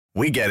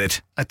We get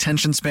it.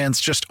 Attention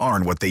spans just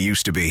aren't what they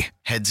used to be.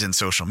 Heads in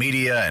social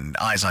media and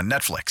eyes on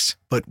Netflix.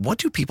 But what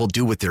do people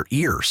do with their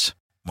ears?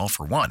 Well,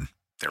 for one,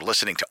 they're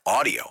listening to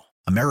audio.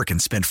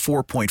 Americans spend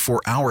 4.4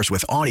 hours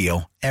with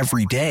audio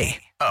every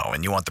day. Oh,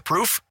 and you want the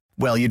proof?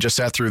 Well, you just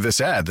sat through this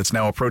ad that's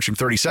now approaching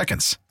 30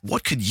 seconds.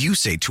 What could you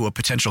say to a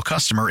potential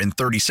customer in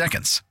 30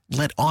 seconds?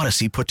 Let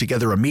Odyssey put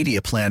together a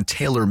media plan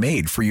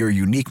tailor-made for your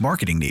unique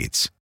marketing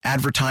needs.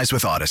 Advertise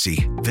with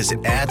Odyssey.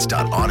 Visit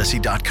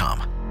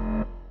ads.odyssey.com.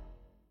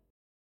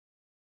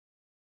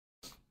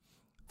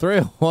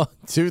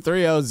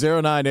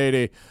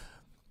 301-230-0980.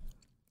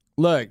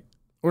 Look,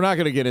 we're not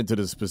going to get into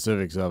the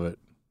specifics of it,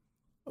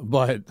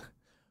 but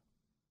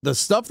the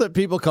stuff that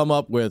people come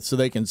up with so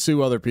they can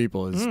sue other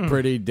people is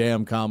pretty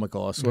damn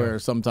comical, I swear,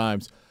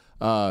 sometimes.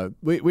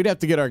 We'd have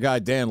to get our guy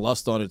Dan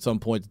Lust on at some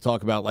point to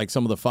talk about like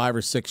some of the 5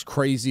 or 6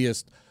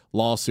 craziest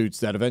lawsuits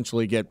that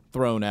eventually get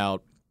thrown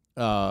out,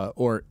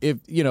 or if,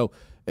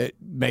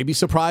 maybe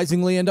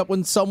surprisingly end up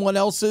in someone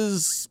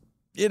else's,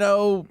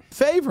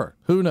 favor.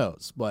 Who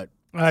knows? But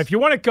if you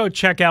want to go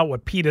check out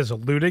what Pete is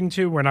alluding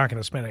to, we're not going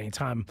to spend any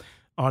time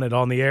on it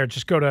on the air.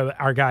 Just go to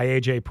our guy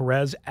AJ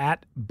Perez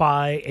at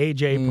by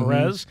AJ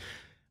Perez,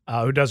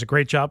 who does a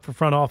great job for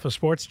Front Office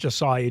Sports. Just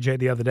saw AJ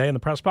the other day in the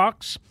press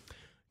box.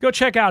 Go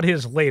check out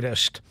his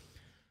latest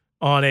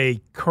on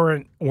a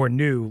current or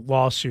new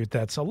lawsuit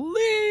that's a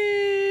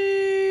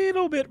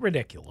little bit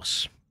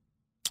ridiculous.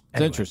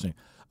 It's interesting.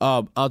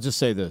 I'll just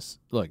say this.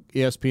 Look,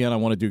 ESPN, I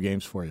want to do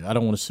games for you. I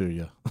don't want to sue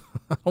you.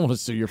 I don't want to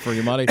sue you for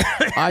your money.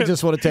 I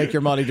just want to take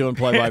your money doing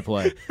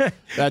play-by-play.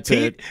 That's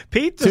it.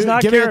 Pete does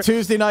not give care. me a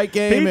Tuesday night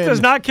game. Pete does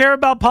not care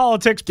about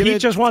politics.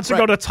 Pete just wants to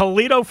go to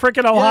Toledo,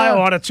 freaking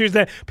Ohio on a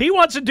Tuesday. Pete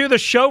wants to do the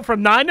show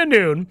from 9 to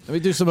noon. Let me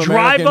do some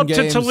drive American up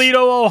games. to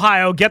Toledo,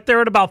 Ohio, get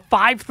there at about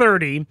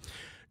 5:30,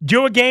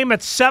 do a game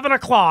at 7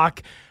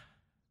 o'clock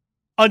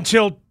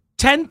until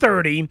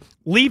 10:30,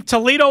 leave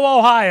Toledo,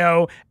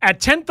 Ohio at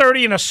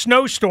 10:30 in a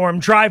snowstorm,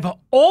 drive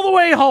all the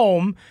way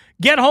home,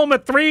 get home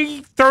at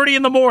 3:30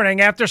 in the morning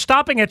after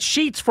stopping at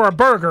Sheetz for a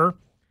burger,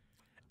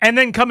 and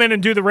then come in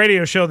and do the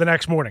radio show the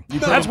next morning.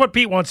 That's what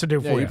Pete wants to do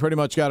for you. You pretty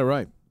much got it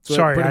right. So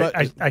sorry,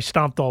 I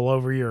stomped all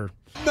over your...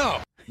 No.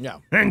 Yeah.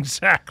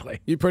 Exactly.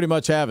 You pretty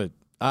much have it.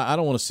 I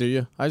don't want to sue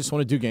you. I just want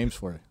to do games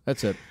for you.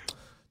 That's it.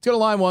 Let's go to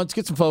line 1. Let's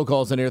get some phone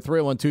calls in here.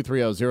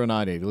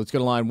 301-230-0980. Let's go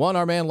to line 1.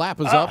 Our man Lap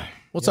is up.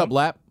 What's up,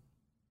 Lap?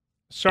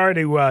 Sorry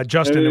to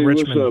Justin in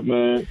Richmond. What's up,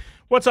 man?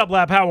 What's up,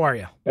 Lap? How are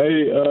you?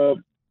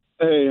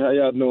 Hey, how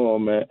y'all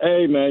doing, man?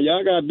 Hey, man,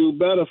 y'all got to do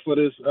better for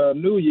this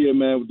new year,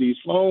 man, with these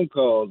phone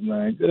calls,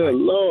 man. Good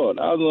Lord.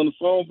 I was on the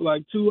phone for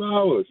like 2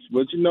 hours.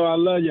 But, I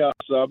love y'all,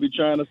 so I'll be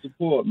trying to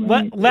support,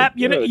 man. Lap,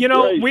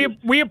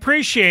 we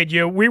appreciate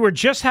you. We were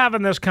just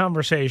having this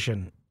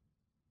conversation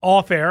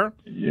off air.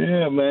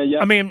 Yeah, man.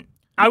 I mean,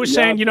 I was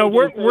saying,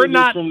 we're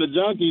not from the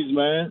junkies,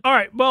 man. All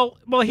right. Well,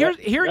 here's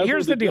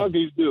the deal.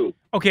 Junkies do.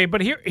 Okay,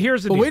 but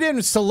here's the deal. We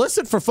didn't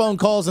solicit for phone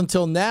calls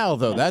until now,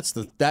 though. That's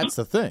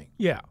the thing.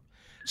 Yeah.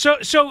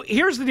 So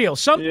here's the deal.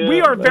 We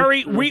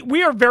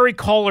are very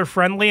caller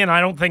friendly, and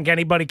I don't think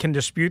anybody can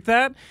dispute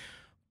that.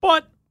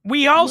 But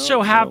we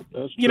also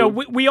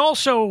we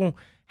also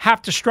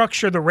have to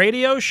structure the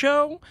radio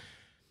show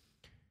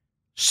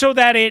so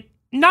that it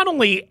not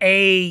only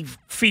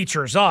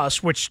features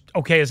us, which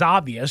is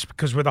obvious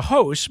because we're the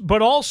hosts,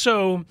 but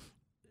also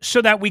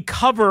so that we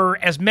cover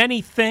as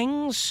many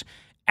things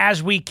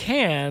as we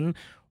can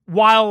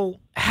while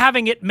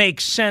having it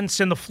make sense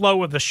in the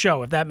flow of the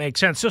show, if that makes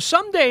sense. So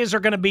some days are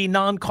going to be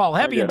non-call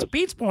heavy. And to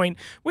Pete's point,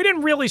 we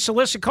didn't really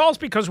solicit calls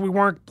because we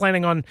weren't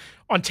planning on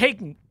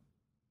taking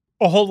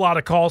a whole lot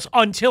of calls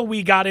until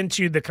we got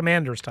into the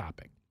Commanders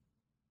topic.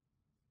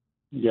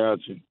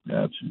 Gotcha.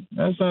 That's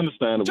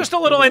understandable. Just a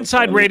little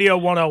Inside Radio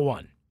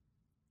 101.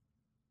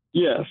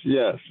 Yes.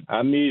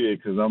 I need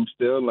it because I'm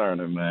still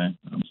learning, man.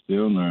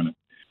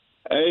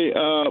 Hey,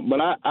 but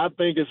I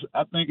think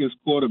it's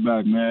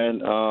quarterback,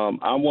 man.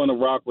 I want to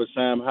rock with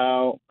Sam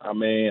Howell. I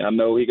mean, I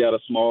know he got a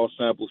small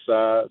sample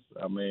size.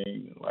 I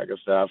mean, like I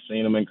said, I've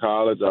seen him in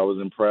college. I was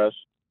impressed.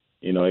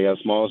 He got a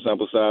small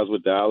sample size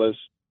with Dallas.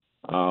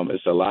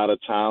 It's a lot of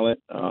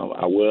talent.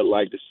 I would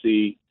like to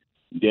see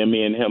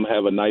Demi and him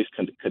have a nice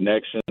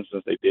connection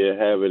since they did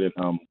have it in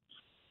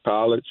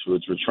college,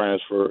 which would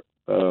transfer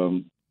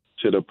to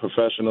the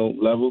professional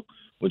level,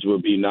 which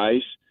would be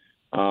nice.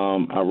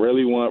 I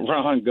really want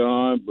Ron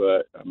gone,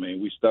 but, I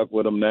mean, we stuck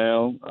with him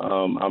now.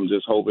 I'm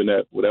just hoping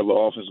that whatever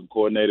offensive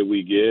coordinator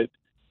we get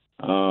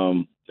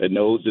that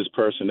knows this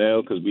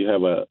personnel, because we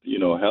have a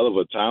hell of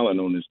a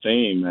talent on this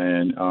team,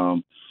 man.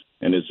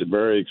 And it's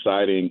very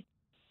exciting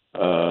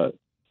to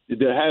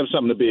have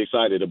something to be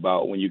excited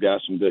about when you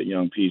got some good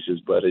young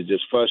pieces, but it's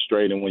just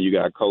frustrating when you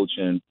got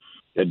coaching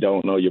that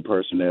don't know your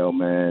personnel,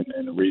 man.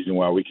 And the reason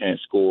why we can't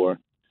score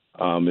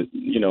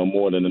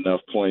more than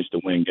enough points to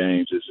win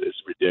games is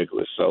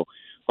ridiculous. So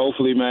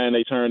hopefully, man,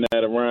 they turn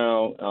that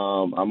around.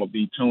 I'm going to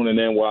be tuning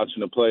in,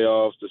 watching the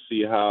playoffs to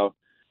see how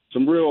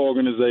some real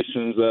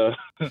organizations that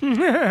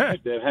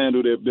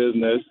handle their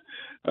business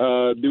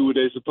do what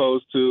they're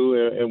supposed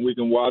to, and we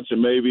can watch,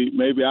 and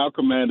maybe our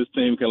Commanders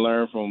team can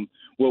learn from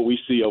what we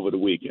see over the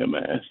weekend,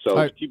 man. So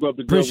right. Keep up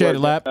the good Appreciate work, it,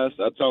 Lap. guys.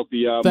 I'll talk to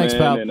y'all, Thanks,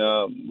 man,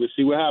 pal. and we'll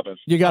see what happens.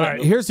 You got it.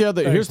 Right. Here's the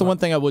other. Thanks, here's the pal. one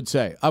thing I would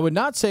say. I would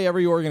not say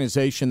every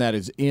organization that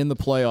is in the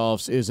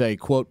playoffs is a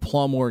quote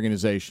plum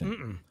organization.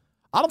 Mm-mm.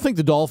 I don't think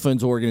the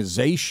Dolphins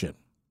organization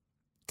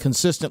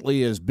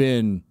consistently has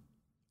been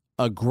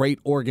a great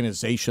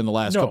organization the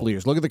last couple of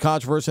years. Look at the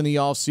controversy in the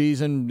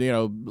offseason,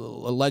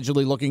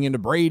 allegedly looking into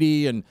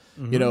Brady and,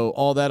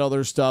 all that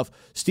other stuff.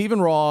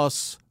 Stephen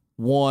Ross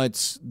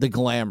wants the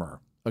glamour.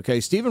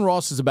 Okay, Stephen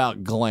Ross is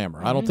about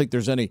glamour. I don't think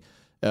there's any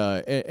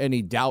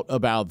doubt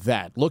about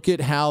that. Look at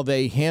how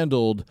they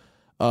handled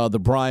the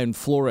Brian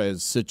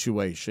Flores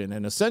situation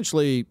and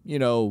essentially,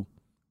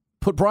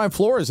 put Brian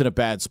Flores in a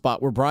bad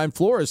spot where Brian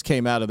Flores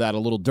came out of that a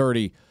little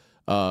dirty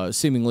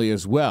seemingly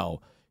as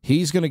well.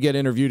 He's going to get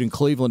interviewed in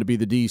Cleveland to be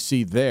the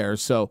DC there,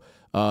 so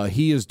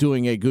he is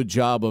doing a good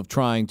job of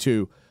trying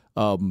to,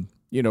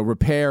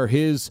 repair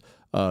his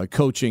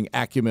coaching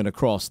acumen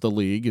across the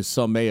league, as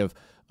some may have,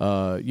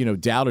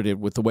 doubted it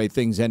with the way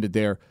things ended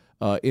there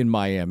in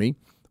Miami.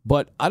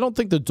 But I don't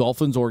think the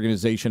Dolphins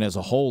organization as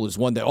a whole is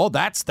one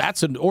that,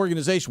 that's an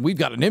organization we've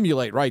got to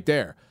emulate right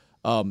there.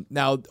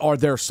 Now, are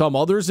there some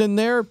others in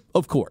there?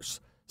 Of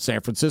course.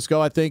 San Francisco,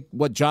 I think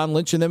what John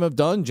Lynch and them have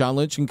done, John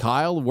Lynch and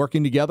Kyle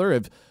working together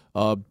have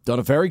done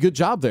a very good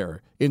job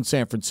there in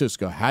San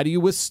Francisco. How do you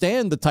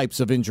withstand the types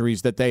of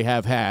injuries that they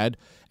have had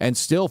and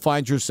still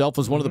find yourself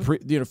as one of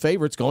the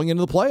favorites going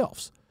into the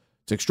playoffs?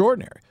 It's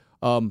extraordinary.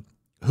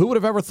 Who would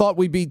have ever thought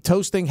we'd be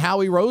toasting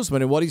Howie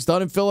Roseman and what he's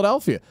done in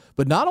Philadelphia?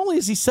 But not only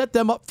has he set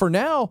them up for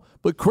now,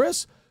 but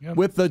Chris,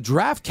 with the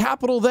draft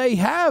capital they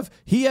have,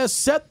 he has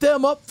set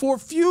them up for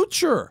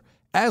future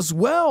as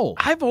well.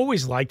 I've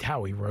always liked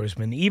Howie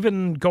Roseman,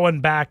 even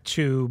going back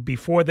to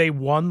before they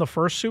won the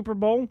first Super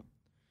Bowl.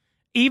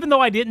 Even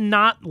though I did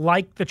not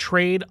like the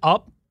trade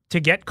up to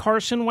get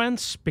Carson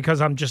Wentz,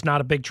 because I'm just not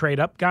a big trade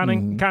up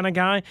kind of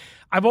guy,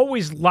 I've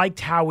always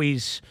liked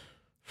Howie's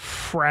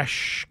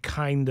fresh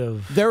kind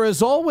of there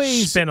is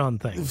always spin on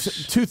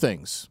things. Two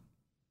things.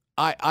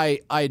 I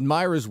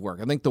admire his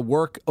work. I think the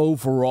work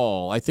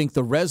overall, I think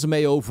the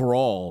resume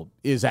overall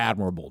is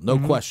admirable. No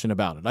question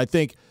about it. I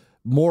think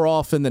more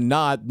often than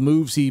not,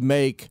 moves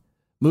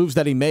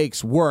that he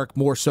makes work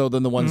more so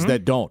than the ones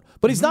that don't.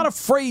 But he's not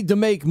afraid to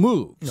make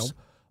moves. Nope.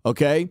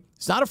 Okay?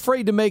 He's not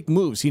afraid to make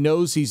moves. He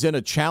knows he's in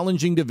a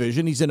challenging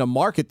division. He's in a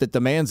market that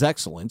demands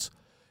excellence.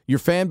 Your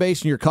fan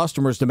base and your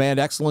customers demand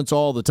excellence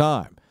all the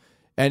time.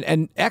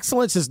 And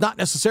excellence is not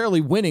necessarily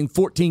winning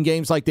 14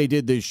 games like they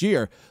did this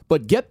year,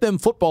 but get them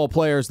football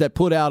players that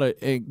put out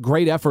a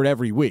great effort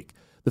every week.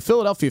 The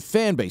Philadelphia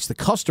fan base, the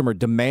customer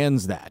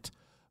demands that.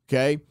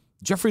 Okay?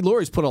 Jeffrey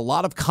Lurie's put a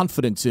lot of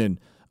confidence in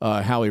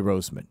Howie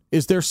Roseman.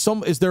 Is there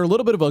a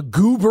little bit of a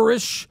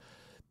gooberish,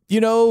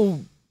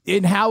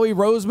 in Howie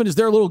Roseman? Is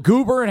there a little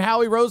goober in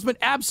Howie Roseman?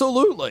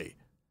 Absolutely.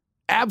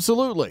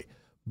 Absolutely.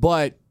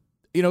 But,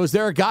 is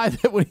there a guy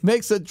that when he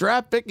makes a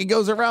draft pick, he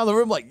goes around the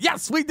room like,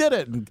 yes, we did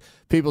it. And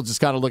people just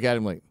kind of look at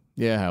him like,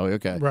 yeah, Howie,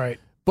 okay. Right.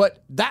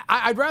 But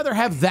I'd rather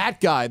have that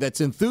guy that's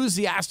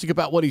enthusiastic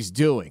about what he's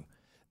doing,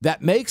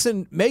 that makes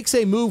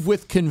a move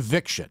with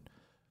conviction,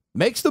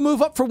 makes the move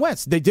up for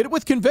Wentz. They did it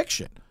with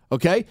conviction.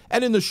 Okay,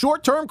 and in the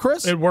short term,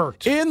 Chris, it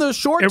worked. In the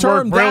short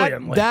term,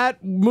 that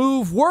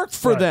move worked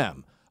for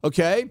them.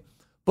 Okay,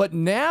 but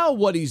now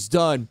what he's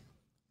done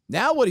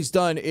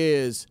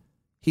is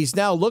he's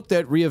now looked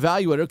at,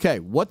 reevaluated. Okay,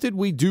 what did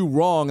we do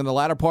wrong in the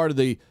latter part of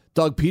the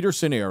Doug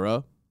Peterson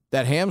era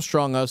that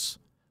hamstrung us?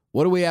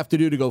 What do we have to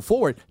do to go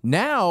forward?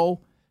 Now,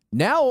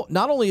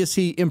 not only has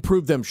he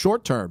improved them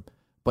short term,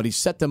 but he's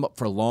set them up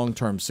for long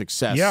term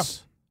success. Yeah.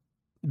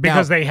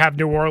 Because they have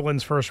New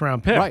Orleans'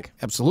 first-round pick. Right,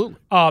 absolutely.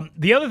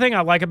 The other thing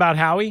I like about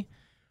Howie,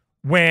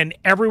 when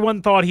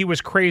everyone thought he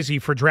was crazy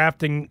for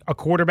drafting a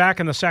quarterback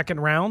in the second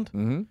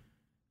round,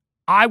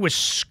 I was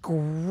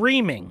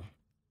screaming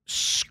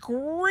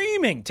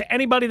to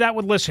anybody that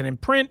would listen, in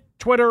print,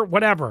 Twitter,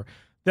 whatever,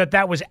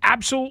 that was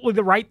absolutely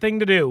the right thing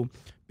to do.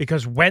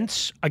 Because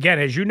Wentz, again,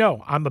 as you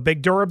know, I'm a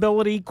big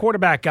durability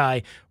quarterback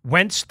guy.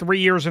 Wentz 3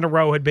 years in a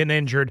row had been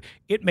injured.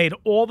 It made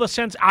all the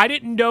sense. I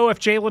didn't know if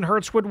Jalen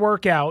Hurts would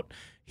work out.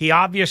 He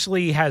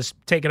obviously has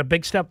taken a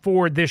big step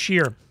forward this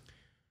year.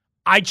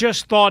 I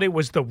just thought it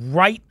was the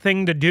right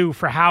thing to do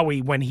for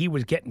Howie when he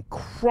was getting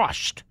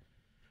crushed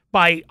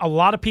by a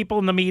lot of people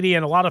in the media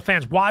and a lot of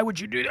fans. Why would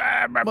you do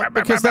that? Well,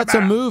 because that's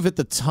a move at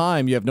the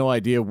time. You have no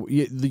idea.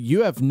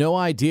 You have no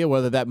idea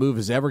whether that move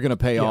is ever going to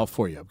pay off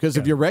for you. Because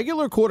if your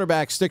regular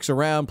quarterback sticks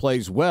around,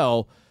 plays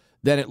well,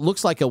 then it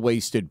looks like a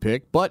wasted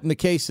pick. But in the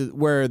case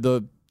where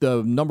the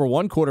number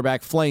one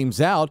quarterback flames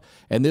out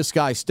and this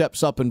guy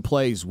steps up and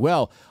plays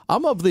well,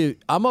 I'm of the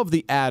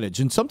adage,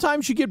 and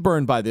sometimes you get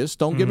burned by this.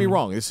 Don't get me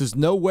wrong. This is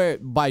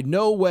by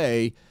no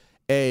way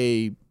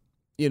a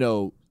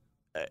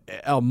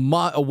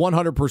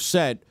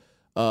 100%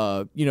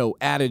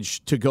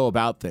 adage to go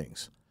about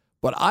things.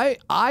 But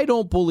I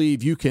don't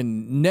believe you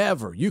can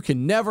never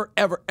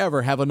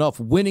ever have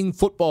enough winning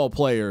football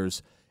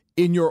players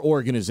in your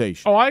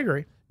organization. Oh, I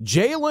agree.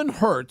 Jalen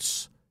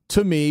Hurts,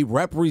 to me,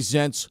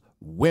 represents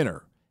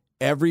winner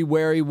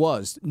everywhere he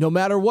was, no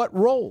matter what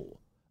role,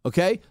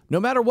 okay? No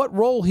matter what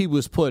role he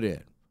was put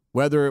in,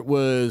 whether it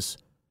was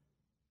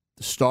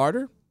the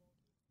starter,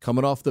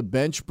 coming off the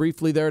bench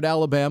briefly there at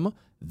Alabama,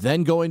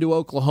 then going to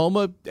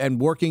Oklahoma and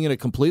working in a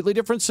completely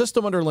different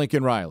system under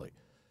Lincoln Riley.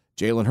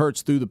 Jalen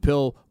Hurts threw the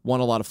pill,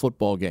 won a lot of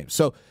football games.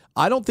 So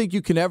I don't think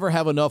you can ever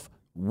have enough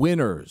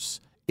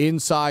winners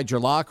inside your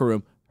locker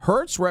room.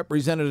 Hurts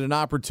represented an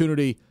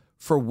opportunity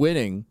for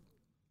winning.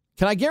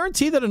 Can I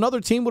guarantee that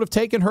another team would have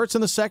taken Hurts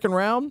in the second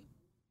round?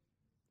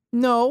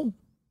 No.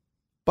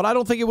 But I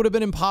don't think it would have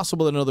been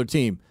impossible that another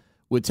team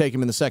would take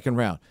him in the second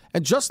round.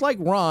 And just like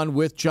Ron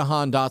with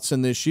Jahan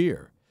Dotson this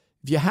year,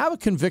 if you have a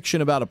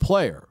conviction about a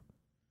player,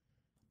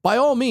 by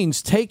all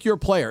means, take your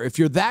player. If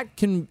you're that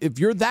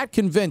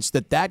convinced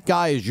that that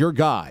guy is your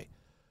guy,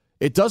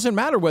 it doesn't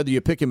matter whether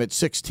you pick him at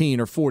 16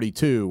 or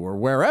 42 or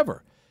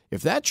wherever.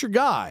 If that's your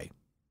guy,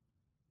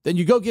 then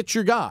you go get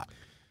your guy.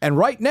 And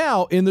right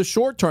now, in the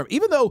short term,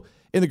 even though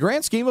in the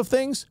grand scheme of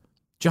things,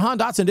 Jahan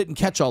Dotson didn't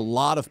catch a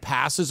lot of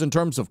passes in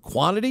terms of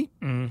quantity,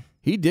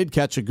 he did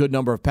catch a good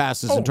number of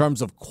passes in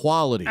terms of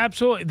quality.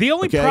 Absolutely. The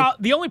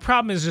only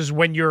problem is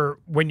when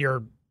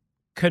your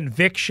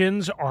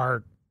convictions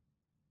are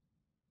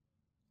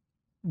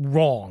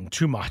wrong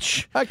too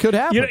much. That could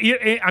happen.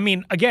 I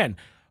mean, again,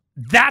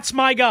 that's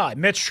my guy,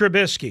 Mitch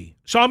Trubisky.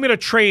 So I'm going to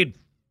trade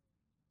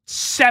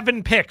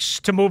 7 picks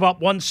to move up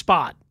one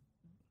spot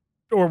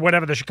or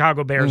whatever the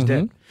Chicago Bears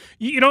did.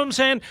 You know what I'm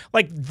saying?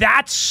 Like,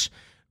 that's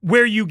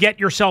where you get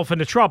yourself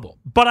into trouble.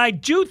 But I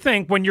do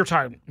think when you're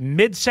talking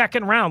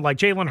mid-second round, like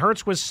Jalen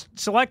Hurts was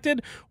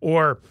selected,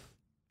 or,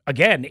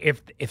 again,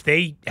 if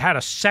they had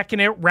a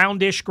second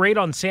round-ish grade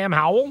on Sam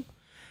Howell,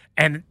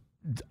 and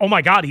oh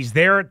my God, he's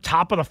there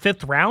top of the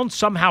 5th round.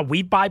 Somehow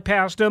we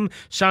bypassed him.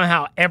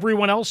 Somehow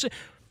everyone else.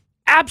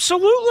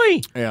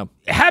 Absolutely. Yeah.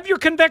 Have your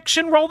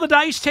conviction, roll the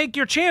dice, take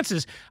your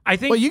chances. I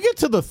think. Well, you get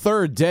to the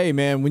third day,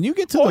 man. When you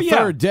get to the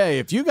third day,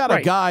 if you got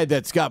a guy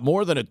that's got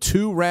more than a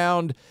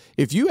 2-round,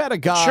 if you had a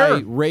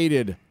guy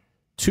rated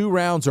 2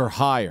 rounds or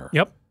higher.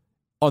 Yep.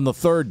 On the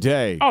third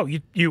day. Oh,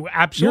 you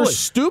absolutely. You're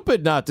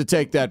stupid not to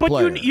take that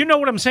player. But you know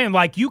what I'm saying?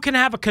 Like, you can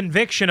have a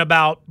conviction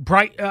about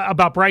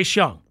Bryce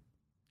Young.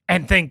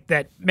 And think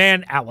that,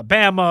 man,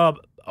 Alabama,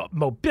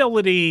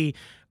 mobility,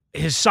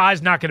 his size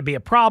not going to be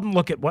a problem.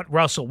 Look at what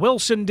Russell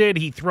Wilson did.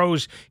 He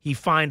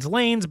finds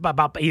lanes,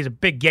 he's a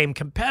big game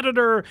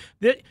competitor.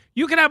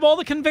 You can have all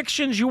the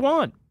convictions you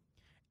want.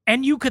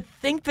 And you could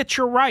think that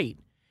you're right.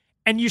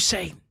 And you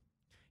say,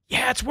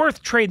 yeah, it's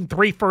worth trading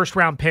 3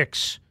 first-round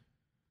picks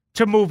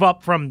to move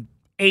up from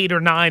 8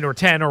 or 9 or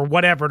 10 or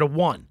whatever to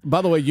 1.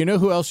 By the way, you know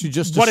who else you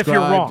just described? What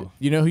if you're wrong?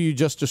 You know who you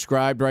just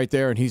described right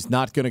there, and he's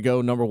not going to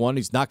go number 1?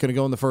 He's not going to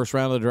go in the first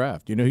round of the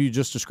draft. You know who you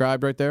just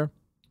described right there?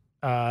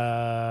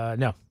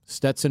 No.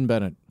 Stetson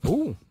Bennett.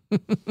 Ooh.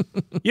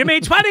 You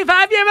mean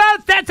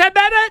 25-year-old Stetson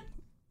Bennett?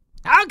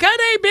 How could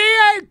he be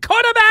a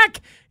quarterback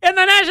in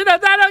the national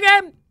title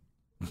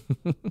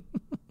game?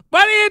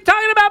 What are you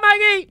talking about,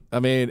 Mikey? I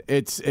mean,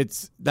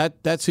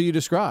 that's who you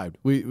described.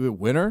 We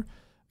winner.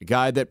 A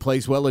guy that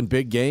plays well in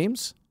big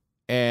games,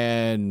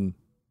 and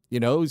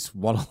he's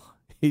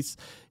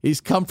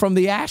come from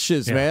the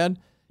ashes, man.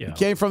 Yeah. He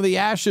came from the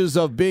ashes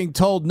of being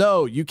told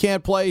no, you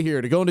can't play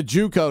here, to going to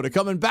JUCO, to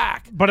coming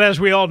back. But as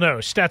we all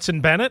know, Stetson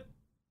Bennett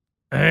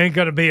ain't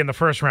going to be in the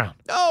first round.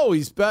 No,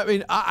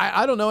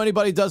 I don't know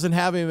anybody doesn't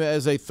have him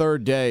as a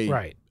third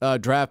day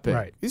draft pick.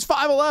 Right. He's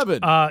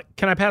 5'11".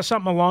 Can I pass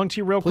something along to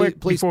you real quick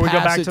please before we go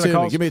back to the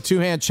calls? Give me a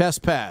 2-hand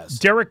chest pass.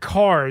 Derek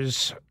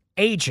Carr's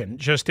agent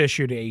just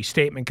issued a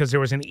statement because there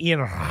was an Ian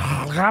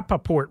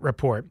Rappaport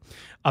report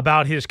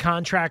about his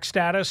contract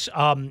status,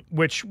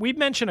 which we've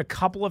mentioned a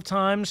couple of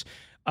times.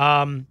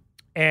 And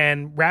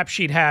Rap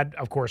Sheet had,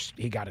 of course,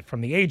 he got it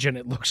from the agent,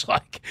 it looks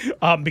like,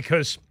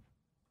 because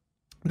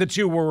the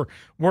two were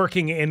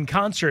working in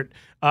concert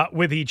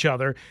with each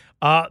other.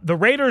 The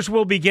Raiders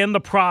will begin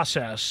the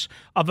process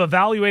of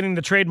evaluating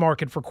the trade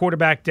market for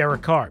quarterback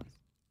Derek Carr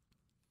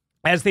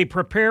as they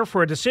prepare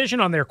for a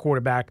decision on their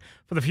quarterback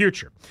for the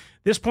future.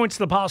 This points to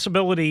the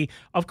possibility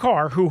of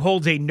Carr, who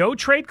holds a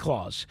no-trade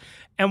clause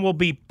and will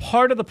be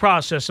part of the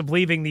process of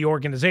leaving the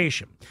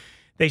organization.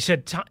 They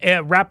said,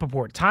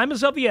 Rappaport, time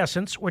is of the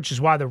essence, which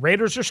is why the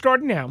Raiders are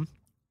starting now.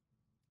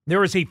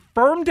 There is a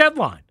firm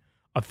deadline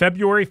of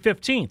February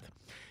 15th.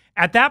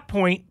 At that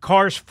point,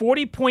 Carr's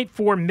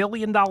 $40.4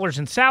 million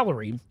in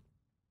salary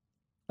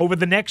over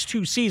the next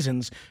 2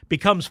 seasons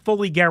becomes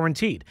fully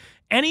guaranteed.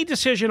 Any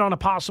decision on a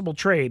possible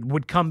trade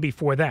would come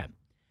before then.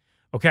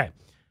 Okay,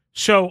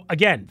 so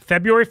again,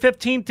 February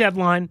 15th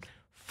deadline,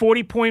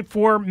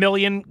 $40.4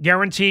 million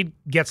guaranteed,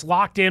 gets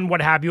locked in,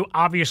 what have you.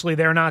 Obviously,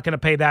 they're not going to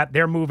pay that.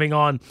 They're moving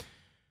on.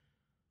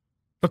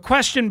 The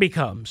question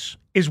becomes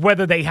is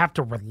whether they have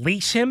to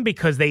release him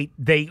because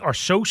they are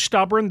so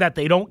stubborn that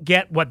they don't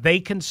get what they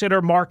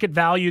consider market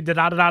value,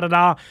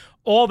 da-da-da-da-da,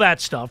 all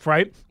that stuff,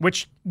 right?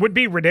 Which would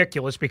be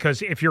ridiculous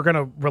because if you're going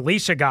to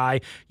release a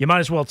guy, you might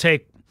as well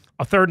take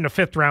a third and a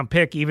fifth round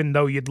pick, even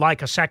though you'd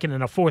like a second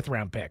and a fourth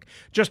round pick,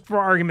 just for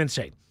argument's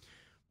sake.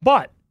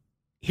 But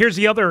here's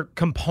the other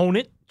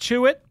component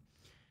to it.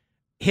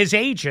 His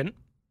agent,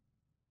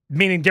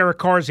 meaning Derek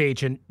Carr's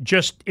agent,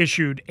 just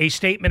issued a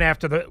statement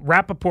after the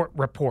Rappaport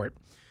report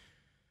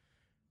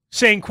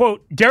saying,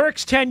 quote,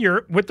 Derek's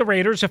tenure with the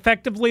Raiders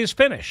effectively is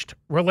finished.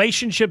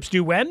 Relationships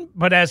do end,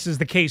 but as is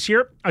the case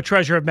here, a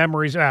treasure of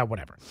memories,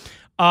 whatever.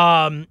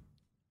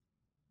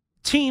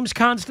 Teams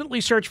constantly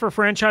search for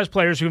franchise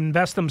players who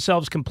invest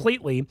themselves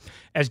completely,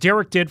 as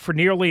Derek did for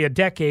nearly a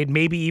decade,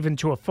 maybe even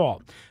to a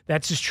fault.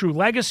 That's his true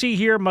legacy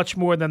here, much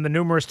more than the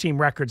numerous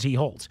team records he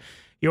holds.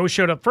 He always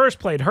showed up first,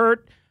 played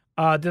hurt,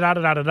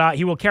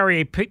 He will carry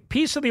a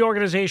piece of the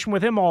organization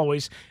with him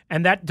always,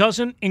 and that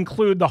doesn't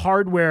include the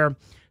hardware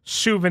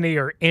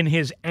souvenir in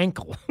his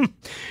ankle.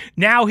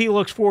 Now he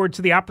looks forward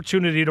to the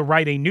opportunity to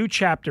write a new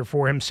chapter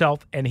for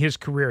himself and his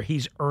career.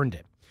 He's earned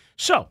it.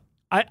 So,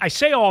 I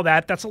say all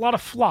that. That's a lot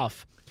of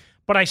fluff.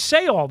 But I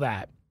say all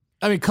that.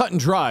 I mean, cut and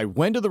dry.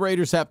 When do the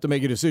Raiders have to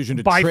make a decision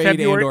to trade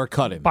and or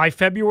cut him? By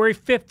February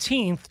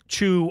 15th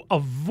to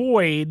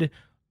avoid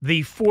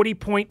the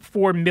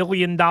 $40.4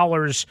 million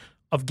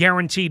of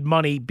guaranteed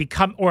money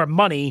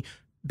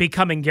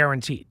becoming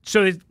guaranteed.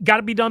 So it's got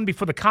to be done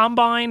before the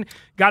combine,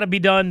 got to be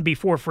done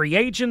before free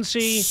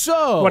agency,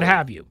 what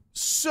have you.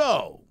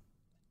 So,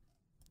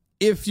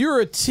 if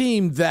you're a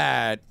team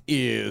that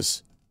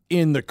is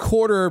in the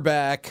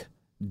quarterback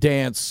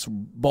dance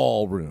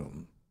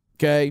ballroom,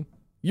 okay?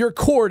 You're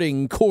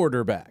courting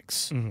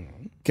quarterbacks,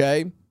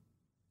 okay?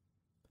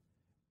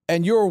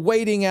 And you're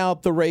waiting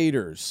out the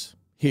Raiders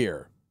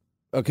here,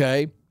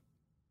 okay?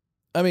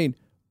 I mean,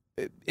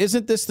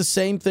 isn't this the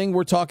same thing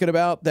we're talking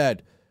about,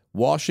 that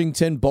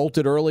Washington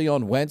bolted early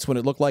on Wentz when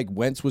it looked like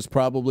Wentz was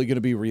probably going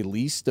to be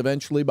released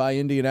eventually by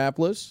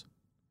Indianapolis?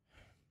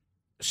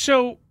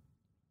 So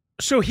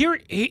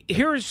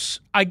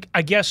here's I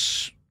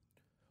guess...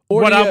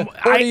 Or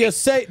do you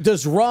say,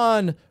 does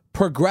Ron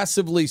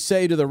progressively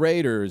say to the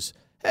Raiders,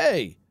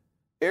 hey,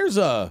 here's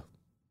a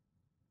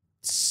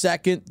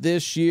second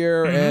this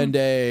year and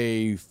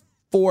a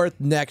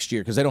fourth next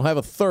year, because they don't have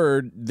a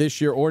third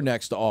this year or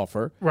next to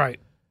offer. Right.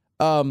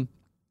 Do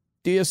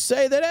you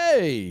say that,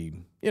 hey,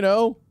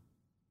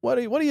 what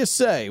do you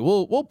say?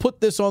 We'll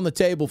put this on the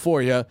table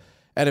for you,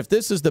 and if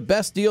this is the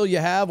best deal you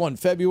have on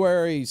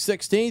February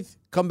 16th,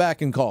 come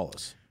back and call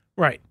us.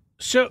 Right.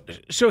 So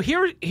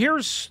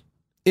here's...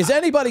 Is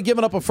anybody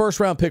giving up a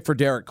first-round pick for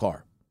Derek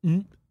Carr?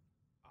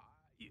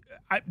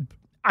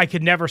 I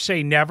could never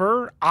say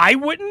never. I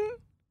wouldn't.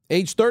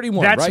 Age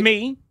 31, That's right?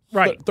 me.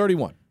 Right.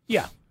 31.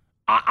 Yeah.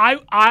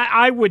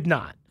 I would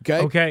not. Okay.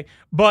 Okay.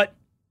 But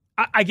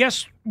I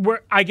guess where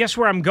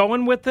I'm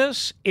going with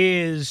this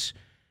is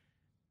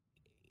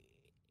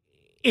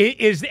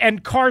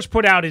and Carr's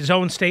put out his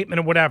own statement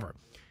or whatever.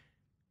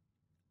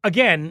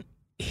 Again,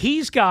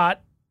 he's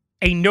got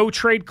a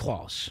no-trade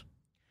clause.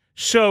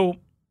 So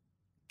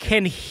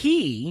can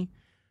he,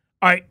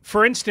 all right,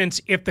 for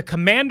instance, if the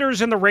Commanders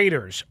and the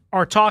Raiders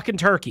are talking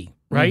turkey,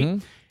 right?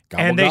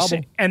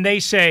 Mm-hmm. And they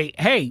say,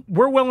 hey,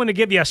 we're willing to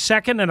give you a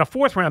second and a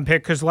fourth round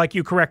pick because, like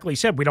you correctly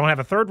said, we don't have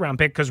a third round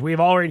pick because we've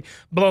already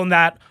blown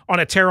that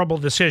on a terrible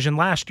decision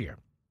last year.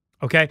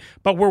 Okay?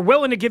 But we're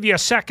willing to give you a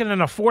second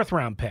and a fourth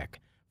round pick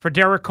for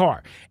Derek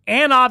Carr.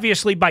 And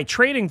obviously, by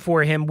trading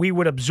for him, we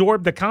would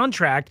absorb the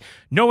contract,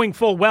 knowing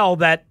full well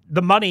that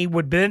the money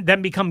would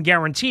then become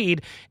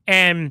guaranteed,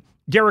 and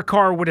Derek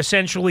Carr would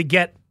essentially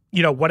get,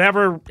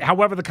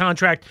 however the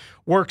contract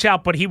works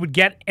out, but he would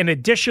get an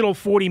additional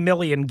 $40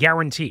 million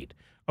guaranteed.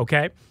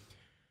 Okay?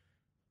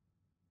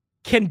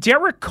 Can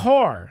Derek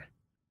Carr,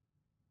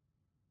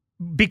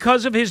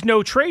 because of his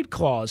no trade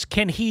clause,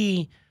 can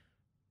he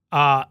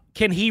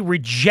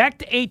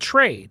reject a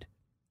trade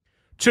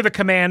to the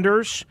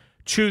Commanders,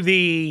 to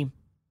the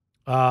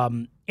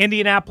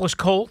Indianapolis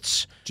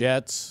Colts,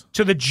 Jets,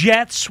 to the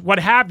Jets, what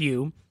have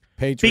you?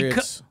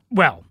 Patriots.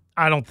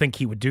 I don't think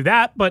he would do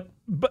that, but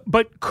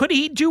could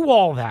he do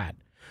all that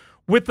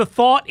with the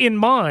thought in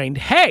mind,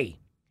 hey,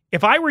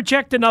 if I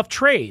reject enough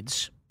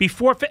trades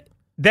before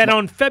that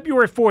on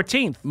February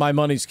 14th, my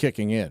money's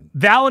kicking in.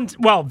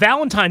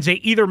 Valentine's Day,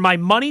 either my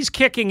money's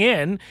kicking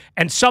in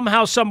and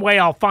somehow, some way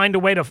I'll find a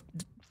way to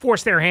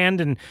force their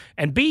hand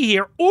and be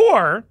here,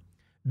 or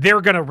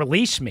they're going to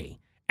release me,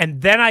 and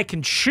then I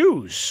can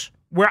choose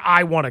where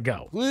I want to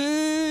go.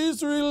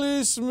 Please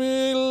release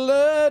me,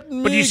 let me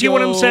go. But do you see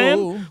what I'm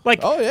saying?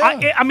 Like, oh,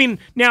 yeah. I mean,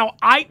 now,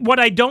 what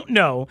I don't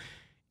know,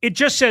 it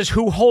just says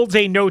who holds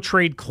a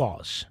no-trade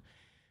clause.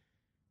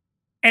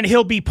 And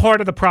he'll be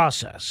part of the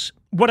process.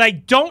 What I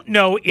don't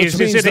know is...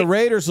 Which means the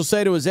Raiders will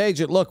say to his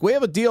agent, look, we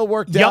have a deal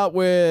worked out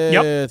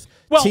with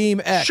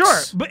Team X. Sure,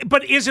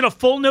 but is it a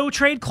full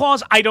no-trade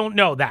clause? I don't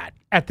know that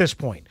at this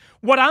point.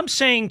 What I'm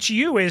saying to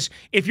you is,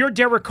 if you're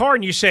Derek Carr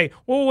and you say,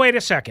 well, wait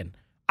a second,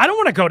 I don't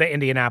want to go to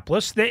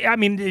Indianapolis. Jim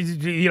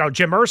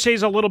Irsay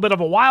is a little bit of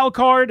a wild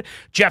card.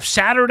 Jeff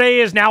Saturday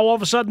is now all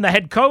of a sudden the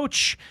head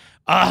coach.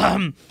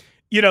 They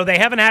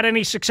haven't had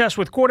any success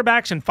with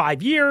quarterbacks in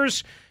 5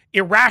 years.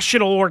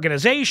 irrational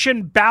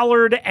organization,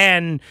 Ballard,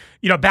 and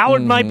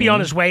Ballard might be on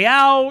his way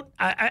out.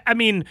 I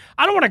mean,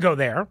 I don't want to go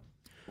there.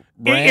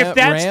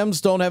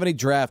 Rams don't have any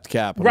draft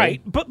capital,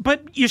 right?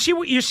 But you see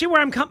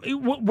where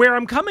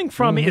I'm coming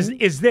from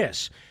is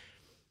this.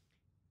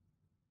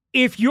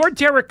 If you're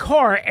Derek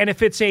Carr and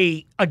if it's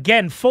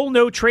again full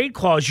no trade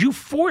clause, you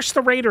force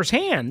the Raiders'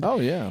 hand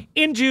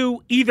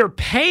into either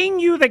paying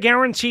you the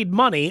guaranteed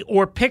money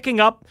or picking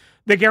up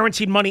the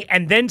guaranteed money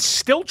and then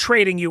still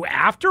trading you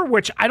after,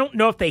 which I don't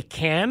know if they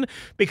can,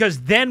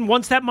 because then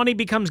once that money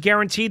becomes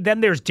guaranteed,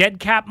 then there's dead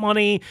cap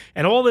money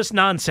and all this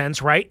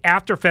nonsense, right,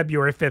 after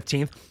February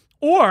 15th.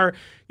 Or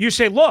you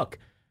say, look,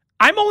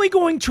 I'm only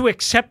going to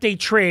accept a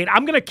trade.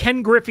 I'm going to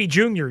Ken Griffey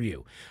Jr.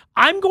 you.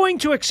 I'm going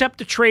to accept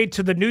a trade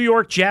to the New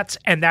York Jets,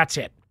 and that's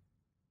it.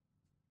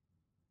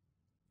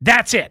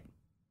 That's it.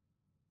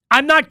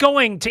 I'm not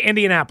going to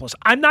Indianapolis.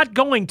 I'm not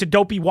going to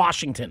dopey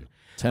Washington.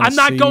 Tennessee. I'm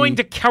not going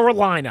to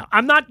Carolina.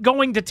 I'm not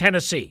going to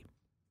Tennessee.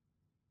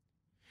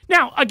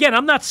 Now, again,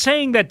 I'm not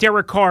saying that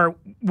Derek Carr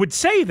would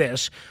say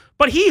this,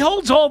 but he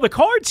holds all the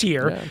cards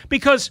here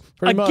because,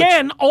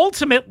 again,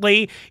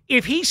 ultimately,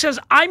 if he says,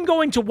 I'm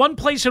going to one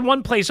place and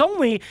one place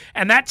only,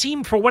 and that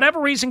team, for whatever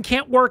reason,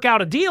 can't work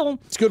out a deal.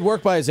 It's good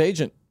work by his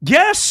agent.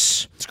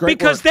 Yes. It's great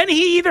because work. Then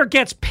he either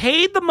gets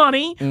paid the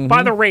money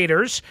by the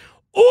Raiders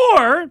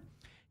or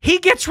he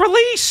gets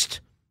released.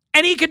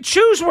 And he can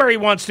choose where he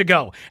wants to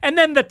go. And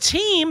then the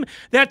team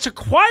that's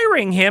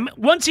acquiring him,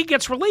 once he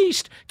gets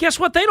released, guess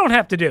what they don't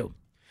have to do?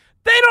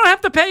 They don't have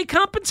to pay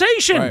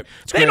compensation. Right.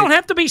 They don't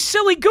have to be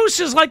silly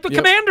gooses like the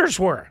Commanders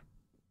were.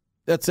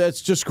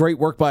 That's just great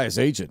work by his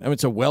agent. I mean,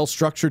 it's a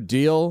well-structured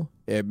deal.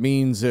 It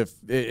means if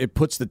it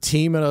puts the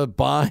team in a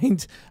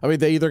bind, I mean,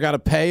 they either got to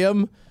pay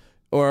him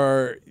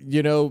or,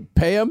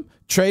 pay him,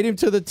 trade him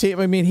to the team.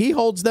 I mean, he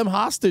holds them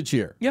hostage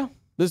here. Yeah.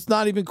 This is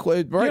not even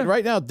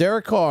right now.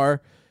 Derek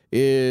Carr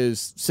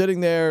is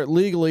sitting there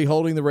legally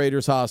holding the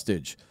Raiders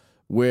hostage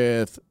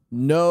with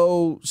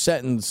no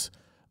sentence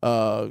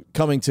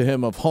coming to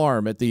him of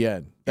harm at the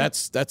end.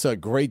 That's a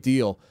great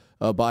deal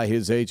by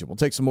his agent. We'll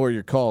take some more of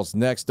your calls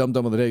next. Dum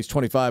Dum of the Day is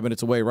 25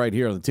 minutes away right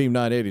here on the Team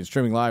 980 and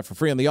streaming live for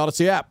free on the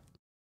Odyssey app.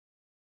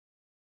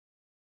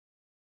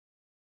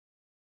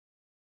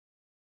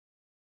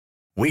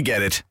 We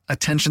get it.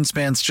 Attention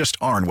spans just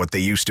aren't what they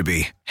used to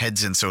be.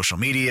 Heads in social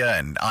media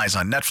and eyes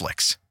on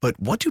Netflix. But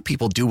what do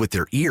people do with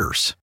their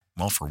ears?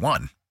 Well, for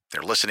one,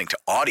 they're listening to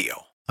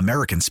audio.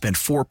 Americans spend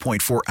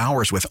 4.4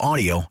 hours with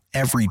audio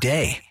every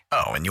day.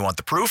 Oh, and you want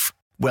the proof?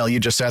 Well, you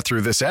just sat through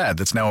this ad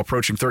that's now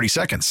approaching 30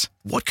 seconds.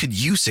 What could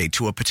you say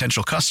to a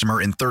potential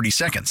customer in 30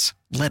 seconds?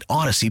 Let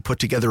Odyssey put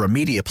together a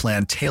media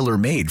plan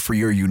tailor-made for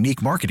your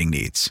unique marketing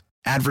needs.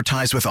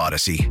 Advertise with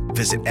Odyssey.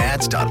 Visit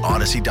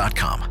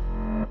ads.odyssey.com.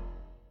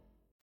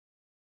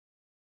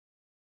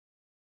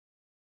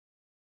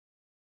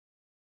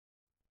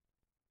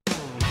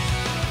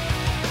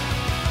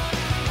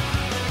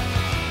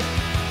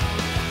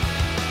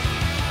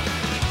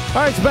 All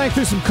right, let's bang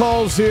through some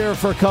calls here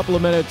for a couple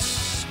of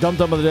minutes. Dum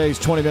Dum of the Day is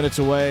 20 minutes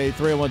away.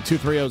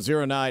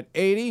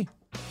 301-230-0980.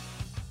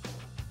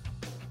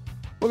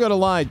 We'll go to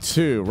line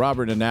 2.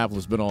 Robert in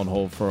Annapolis has been on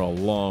hold for a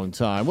long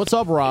time. What's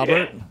up,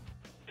 Robert?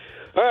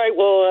 All right,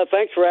 well,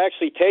 thanks for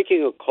actually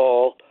taking a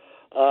call.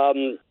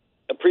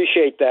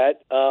 Appreciate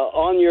that.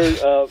 On your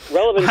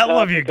relevant I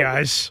love you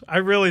guys. I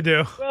really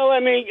do. Well, I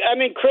mean,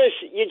 Chris,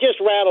 you just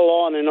rattle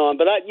on and on,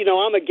 but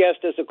I'm a guest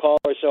as a caller,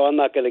 so I'm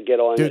not going to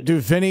get on it. Do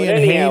Vinny and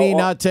Haney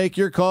not take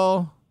your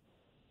call?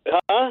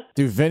 Huh?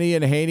 Do Vinny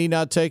and Haney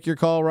not take your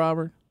call,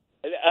 Robert?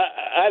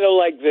 I don't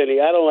like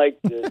Vinny. I don't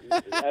listen to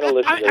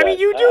that. I mean,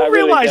 you do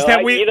realize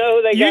that we... they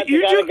got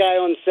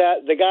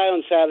the guy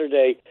on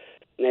Saturday,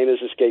 name is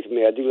escaping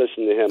me. I do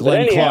listen to him.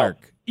 Glenn Clark.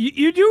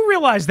 You do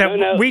realize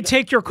that we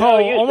take your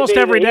call almost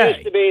every day. He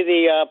used to be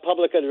the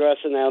public address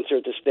announcer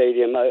at the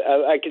stadium.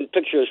 I can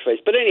picture his face.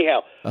 But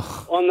anyhow,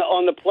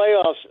 on the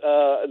playoffs,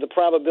 the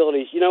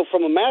probabilities,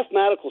 from a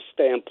mathematical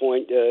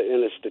standpoint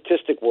in the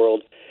statistic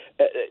world,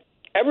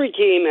 every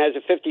team has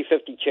a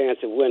 50-50 chance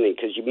of winning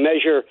because you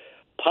measure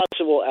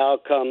possible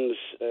outcomes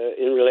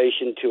in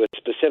relation to a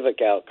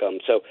specific outcome.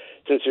 So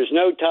since there's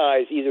no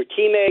ties, either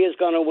Team A is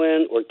going to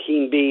win or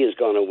Team B is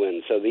going to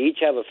win. So they each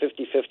have a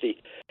 50-50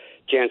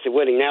 chance of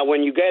winning. Now,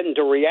 when you get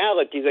into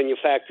reality, then you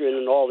factor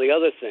in all the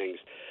other things.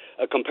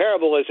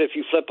 Comparable is if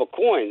you flip a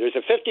coin. There's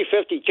a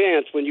 50-50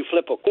 chance when you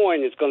flip a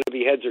coin it's going to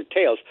be heads or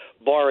tails,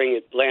 barring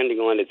it landing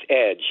on its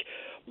edge.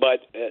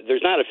 But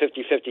there's not a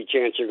 50-50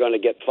 chance you're going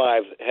to get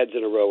 5 heads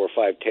in a row or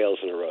 5 tails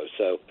in a row.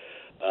 So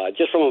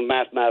just from a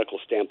mathematical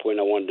standpoint,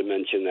 I wanted to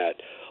mention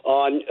that.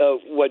 On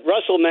what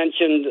Russell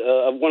mentioned,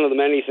 one of the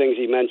many things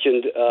he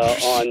mentioned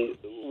on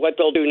what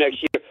they'll do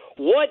next year,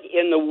 what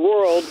in the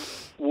world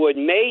would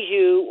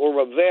Mayhew or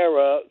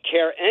Rivera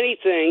care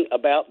anything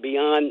about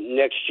beyond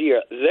next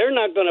year? They're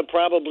not going to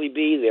probably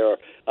be there.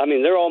 I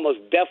mean, they're almost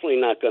definitely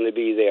not going to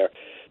be there.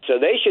 So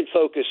they should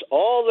focus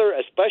all their,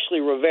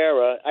 especially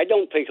Rivera. I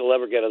don't think he'll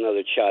ever get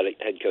another shot at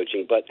head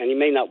coaching, and he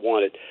may not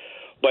want it.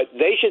 But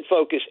they should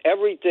focus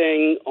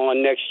everything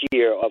on next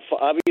year.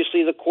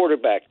 Obviously, the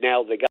quarterback.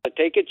 Now, they got to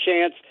take a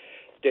chance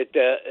that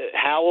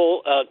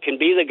Howell can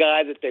be the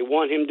guy that they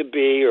want him to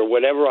be, or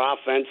whatever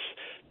offense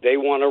they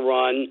want to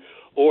run,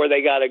 or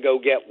they got to go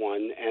get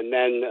one and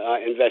then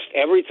invest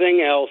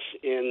everything else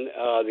in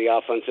the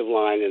offensive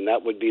line, and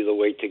that would be the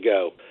way to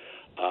go.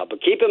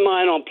 But keep in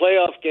mind, on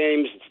playoff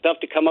games, it's tough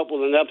to come up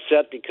with an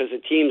upset because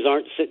the teams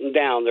aren't sitting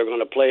down. They're going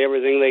to play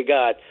everything they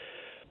got.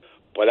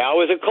 But I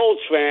was a Colts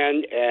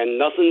fan, and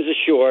nothing's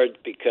assured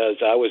because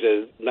I was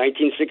in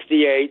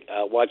 1968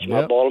 watching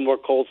my Baltimore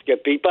Colts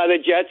get beat by the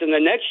Jets. And the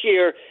next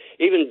year,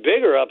 even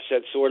bigger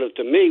upset sort of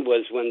to me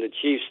was when the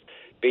Chiefs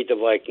beat the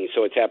Vikings.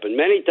 So it's happened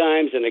many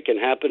times, and it can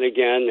happen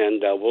again, and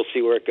we'll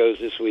see where it goes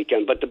this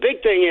weekend. But the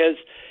big thing is,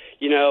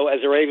 you know, as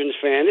a Ravens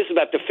fan, this is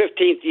about the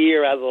 15th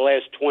year out of the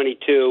last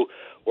 22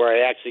 where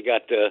I actually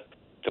got to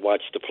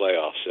watch the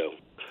playoffs. So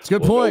it's a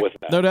good point.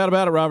 No doubt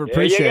about it, Robert.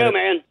 Appreciate it.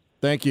 Man.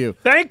 Thank you.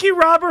 Thank you,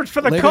 Robert,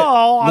 for the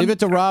call. Leave it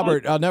to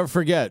Robert. I'll never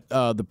forget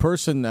the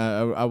person.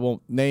 I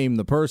won't name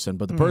the person,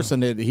 but the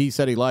person that he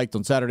said he liked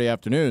on Saturday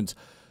afternoons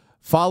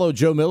followed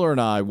Joe Miller and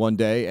I one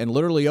day and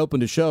literally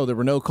opened a show. There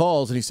were no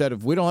calls, and he said,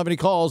 if we don't have any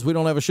calls, we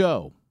don't have a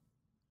show.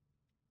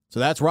 So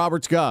that's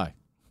Robert's guy.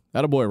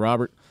 Attaboy,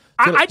 Robert.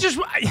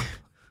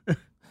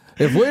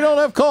 If we don't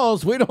have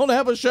calls, we don't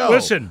have a show.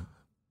 Listen.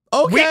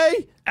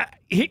 Okay.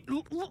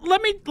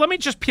 Let me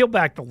just peel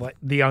back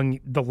the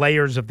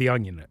layers of the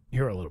onion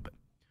here a little bit.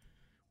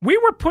 We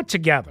were put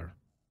together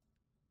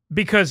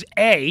because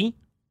A,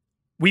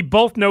 we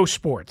both know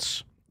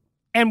sports,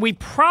 and we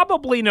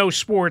probably know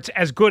sports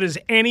as good as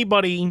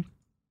anybody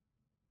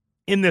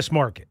in this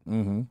market.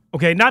 Mm-hmm.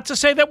 Okay, not to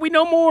say that we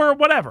know more or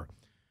whatever.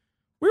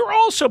 We were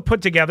also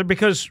put together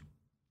because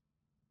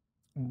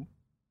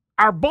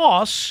our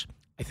boss,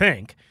 I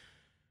think,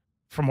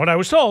 from what I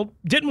was told,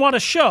 didn't want a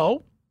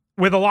show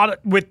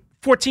with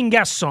 14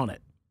 guests on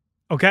it,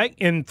 okay,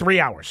 in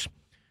 3 hours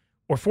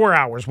or 4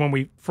 hours when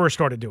we first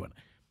started doing it.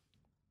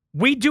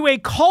 We do a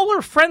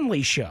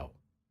caller-friendly show.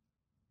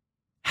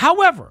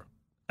 However,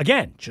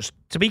 again, just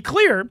to be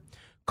clear,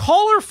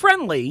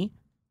 caller-friendly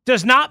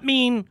does not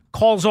mean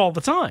calls all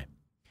the time.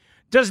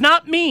 Does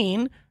not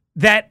mean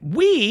that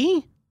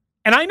we,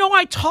 and I know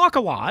I talk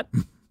a lot,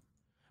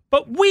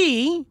 but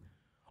we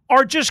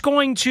are just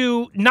going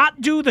to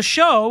not do the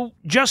show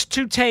just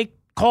to take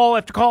call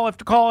after call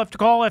after call after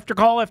call after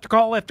call after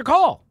call after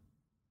call.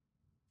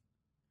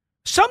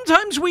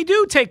 We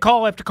do take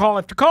call after call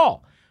after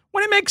call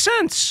when it makes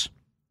sense.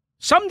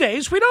 Some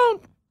days we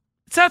don't.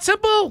 It's that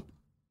simple.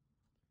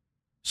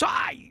 So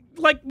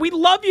we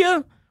love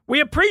you. We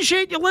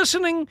appreciate you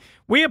listening.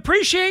 We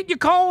appreciate you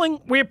calling.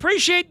 We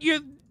appreciate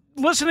you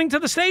listening to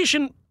the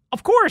station,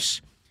 of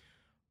course.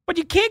 But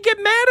you can't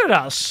get mad at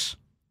us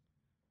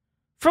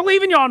for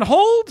leaving you on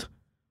hold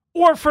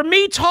or for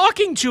me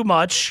talking too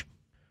much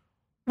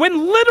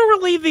when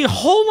literally the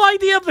whole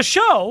idea of the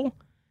show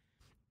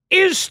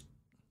is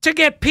to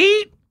get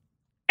Pete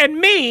and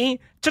me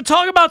to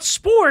talk about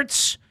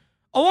sports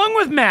along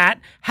with Matt,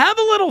 have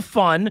a little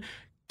fun,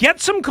 get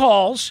some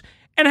calls,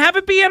 and have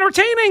it be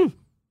entertaining.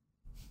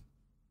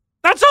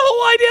 That's the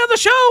whole idea of the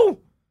show.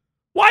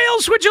 Why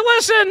else would you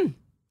listen?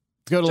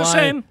 Let's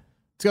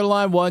go to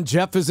line one.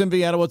 Jeff is in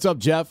Vienna. What's up,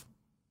 Jeff?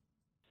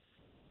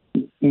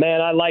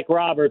 Man, I like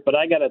Robert, but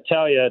I got to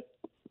tell you,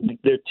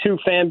 there are two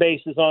fan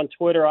bases on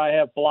Twitter I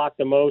have blocked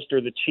the most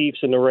are the Chiefs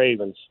and the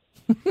Ravens.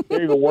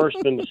 They're even worse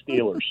than the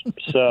Steelers.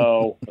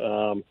 So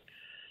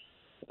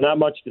not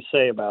much to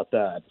say about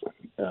that.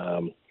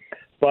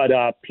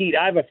 But Pete,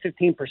 I have a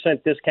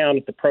 15% discount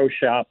at the Pro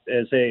Shop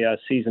as a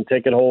season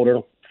ticket holder.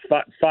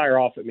 Fire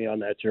off at me on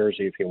that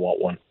jersey if you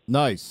want one.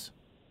 Nice.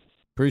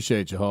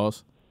 Appreciate you,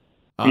 Hoss.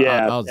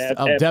 Yeah,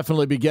 I'll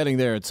definitely be getting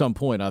there at some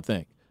point, I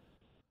think.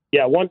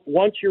 Yeah,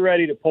 once you're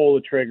ready to pull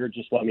the trigger,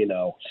 just let me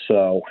know.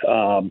 So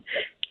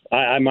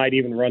I might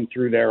even run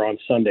through there on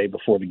Sunday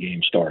before the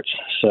game starts.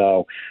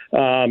 So,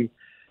 I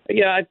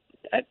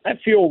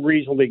feel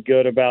reasonably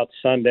good about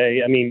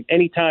Sunday. I mean,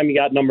 anytime you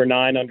got number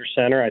 9 under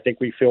center, I think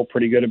we feel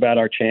pretty good about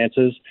our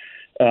chances.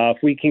 If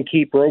we can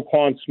keep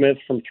Roquan Smith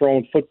from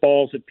throwing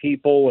footballs at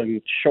people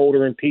and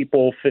shouldering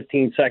people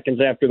 15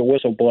 seconds after the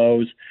whistle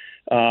blows,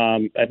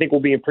 I think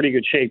we'll be in pretty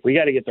good shape. We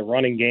got to get the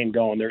running game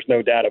going. There's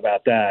no doubt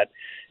about that.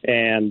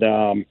 And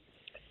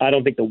I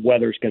don't think the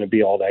weather's going to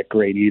be all that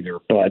great either.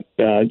 But,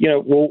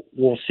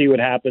 we'll see what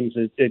happens.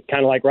 It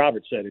kind of like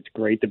Robert said, it's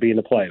great to be in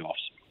the playoffs.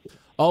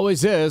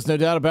 Always is, no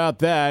doubt about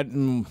that.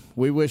 And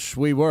we wish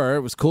we were.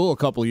 It was cool a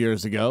couple of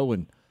years ago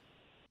when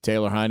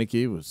Taylor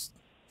Heineke was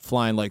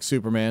flying like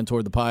Superman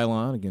toward the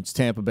pylon against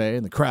Tampa Bay,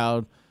 and the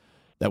crowd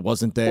that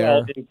wasn't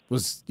there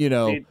was, you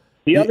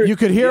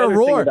could hear a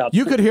roar.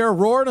 You could hear a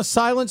roar in a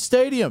silent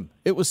stadium.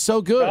 It was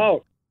so good.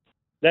 Oh,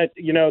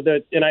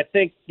 and I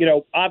think,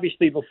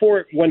 obviously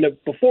before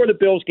the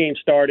Bills game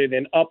started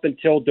and up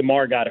until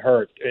DeMar got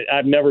hurt,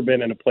 I've never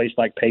been in a place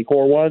like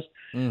Paycor was.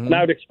 Mm-hmm. And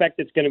I would expect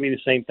it's going to be the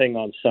same thing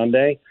on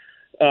Sunday.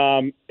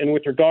 And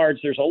with regards,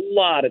 there's a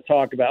lot of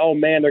talk about, oh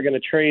man, they're going to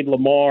trade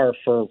Lamar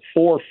for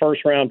 4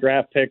 first-round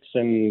draft picks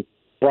and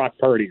Brock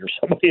Purdy or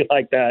somebody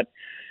like that.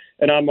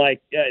 And I'm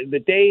like, the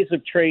days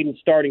of trading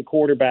starting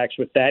quarterbacks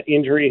with that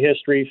injury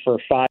history for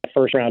 5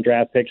 first-round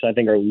draft picks, I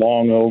think, are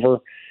long over.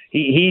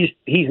 He's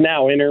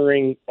now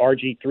entering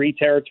RG3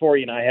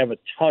 territory, and I have a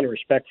ton of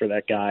respect for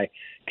that guy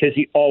because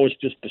he always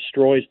just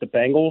destroys the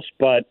Bengals.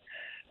 But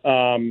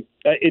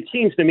it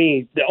seems to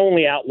me the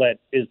only outlet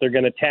is they're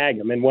going to tag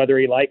him, and whether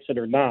he likes it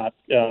or not,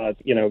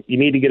 you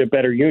need to get a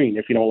better union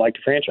if you don't like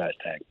the franchise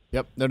tag.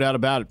 Yep, no doubt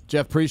about it.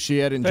 Jeff,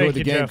 appreciate it. Enjoy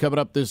the game Jeff. Coming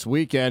up this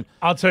weekend.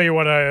 I'll tell you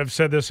what, I have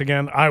said this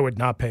again. I would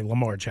not pay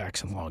Lamar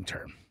Jackson long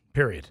term,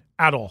 period,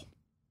 at all.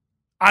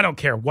 I don't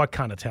care what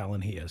kind of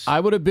talent he is. I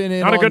would have been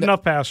in not a good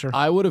enough passer.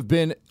 I would have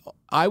been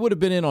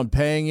in on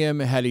paying him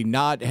had he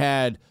not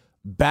had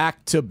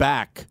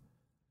back-to-back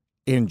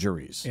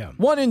injuries. Yeah.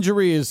 One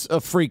injury is a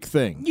freak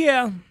thing.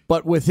 Yeah.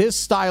 But with his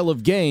style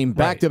of game,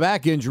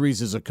 back-to-back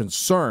injuries is a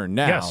concern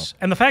now. Yes.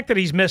 And the fact that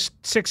he's missed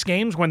 6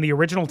 games when the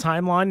original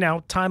timeline,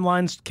 now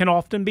timelines can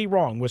often be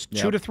wrong, was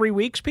 2 to 3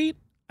 weeks, Pete?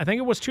 I think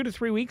it was 2 to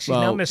 3 weeks. He's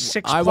now missed 6+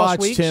 weeks. I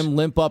watched him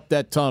limp up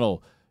that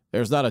tunnel.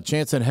 There's not a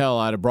chance in hell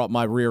I'd have brought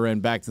my rear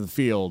end back to the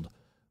field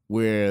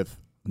with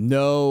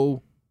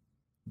no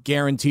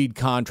guaranteed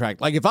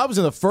contract. Like if I was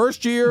in the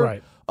first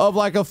year of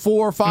like a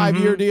 4 or 5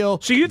 year deal.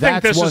 So you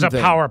think this is a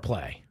power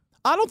play?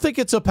 I don't think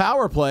it's a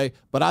power play,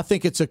 but I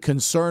think it's a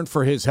concern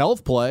for his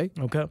health play.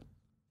 Okay.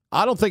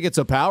 I don't think it's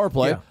a power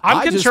play. Yeah.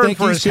 I'm concerned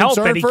for his health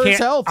that he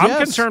can't. I'm yes.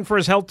 concerned for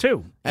his health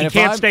too. And he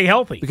can't stay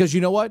healthy. Because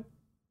you know what?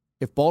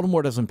 If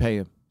Baltimore doesn't pay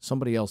him,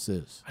 somebody else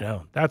is. I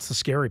know. That's the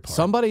scary part.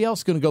 Somebody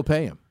else is going to go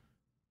pay him.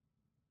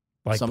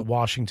 Like the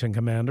Washington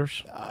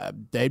Commanders?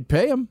 They'd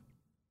pay him.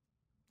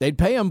 They'd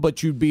pay him,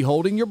 but you'd be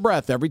holding your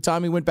breath every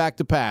time he went back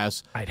to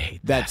pass. I'd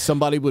hate that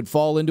somebody would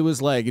fall into his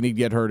leg and he'd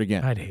get hurt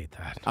again. I'd hate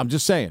that. I'm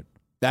just saying.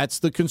 That's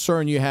the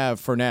concern you have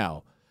for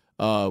now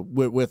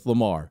with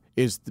Lamar,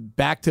 is the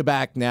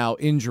back-to-back now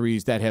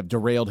injuries that have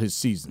derailed his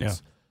seasons. Yeah.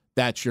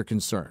 That's your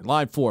concern.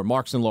 Line 4,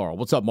 Mark's and Laurel.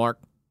 What's up, Mark?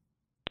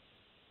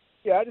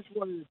 Yeah, I just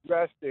wanted to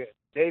address the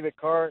David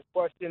Carr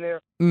question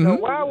there. Mm-hmm. Now,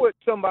 why would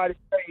somebody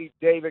pay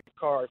David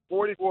Carr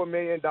 $44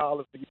 million?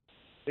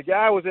 The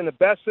guy was in the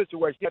best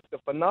situation. He had the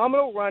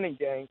phenomenal running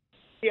game.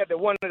 He had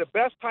one of the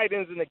best tight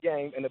ends in the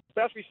game and the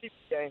best receiver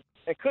game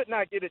and could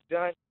not get it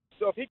done.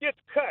 So if he gets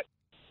cut,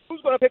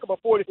 who's going to pick up a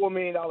 $44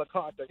 million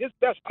contract? His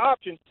best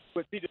option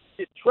would be to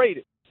get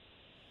traded.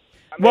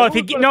 I mean,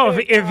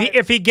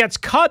 if he gets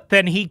cut,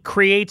 then he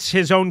creates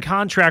his own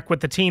contract with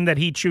the team that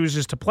he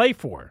chooses to play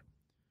for.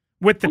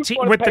 With the team,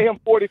 with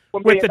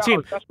the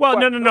team. Well,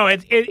 no.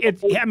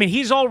 I mean,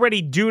 he's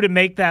already due to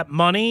make that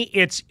money.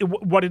 It's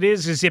what it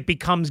is it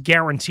becomes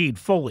guaranteed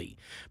fully.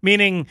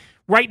 Meaning,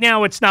 right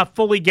now it's not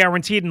fully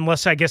guaranteed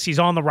unless I guess he's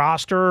on the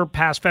roster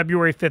past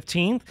February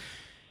 15th.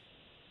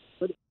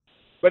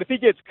 But if he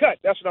gets cut,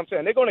 that's what I'm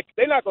saying.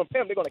 They're not going to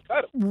pay him. They're going to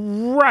cut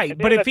him. Right.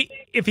 But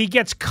if he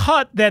gets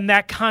cut, then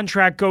that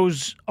contract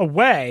goes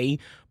away.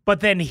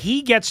 But then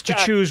he gets to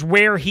choose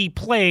where he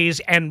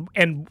plays and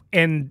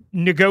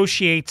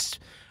negotiates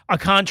a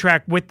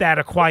contract with that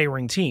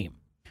acquiring team.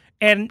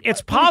 And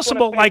it's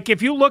possible, like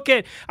if you look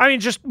at, I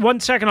mean, just 1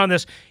 second on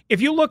this. If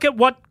you look at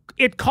what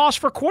it costs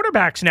for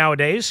quarterbacks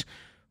nowadays,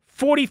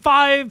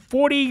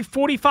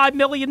 $45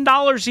 million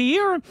a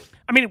year.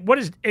 I mean, what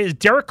is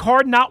Derek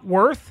Carr not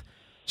worth,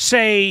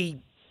 say,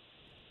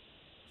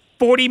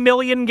 $40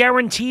 million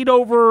guaranteed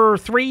over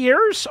 3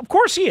 years? Of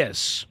course he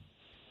is.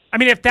 I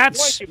mean, if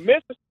that's the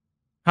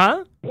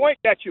point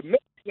that you're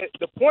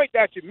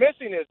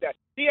missing is that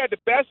he had the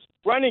best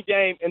running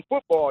game in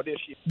football this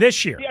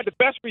year. He had the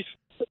best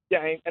receiver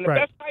game and the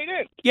best tight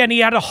end. Yeah, and he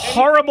had a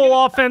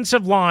horrible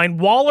offensive line.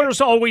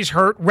 Waller's always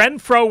hurt.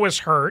 Renfro was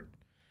hurt.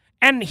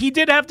 And he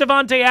did have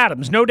Devontae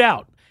Adams, no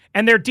doubt.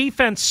 And their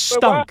defense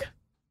stunk.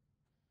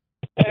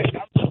 The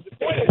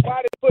point is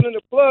why they put in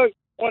the plug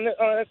on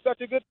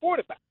such a good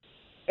quarterback.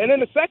 And then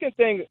the second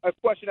thing, a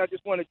question I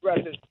just want to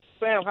address is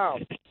Sam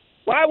Howell.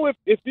 Why would,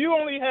 if you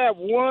only have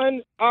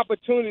one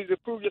opportunity to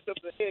prove yourself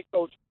as a head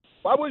coach,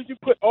 why would you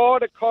put all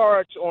the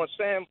cards on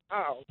Sam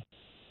Howell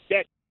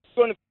that's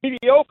going to be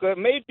mediocre?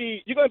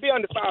 Maybe you're going to be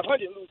under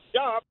 500 and lose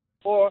your job,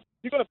 or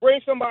you're going to bring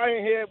somebody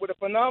in here with a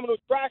phenomenal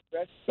track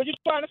record because you're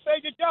trying to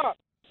save your job.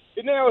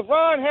 And now, if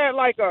Ron had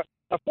like a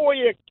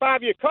 4-year,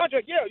 5-year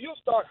contract, yeah, you'll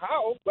start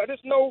Howell, but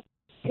there's no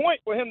point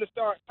for him to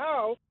start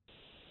Howell.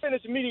 And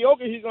it's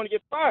mediocre, he's going to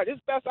get fired. His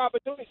best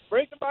opportunity is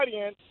bring somebody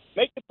in,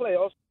 make the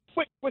playoffs.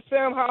 With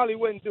Sam Howell, he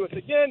wouldn't do it.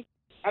 Again,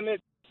 I mean,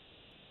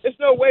 there's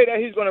no way that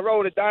he's going to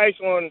roll the dice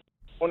on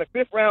a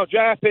 5th-round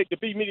draft pick to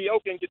be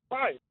mediocre and get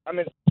fired. I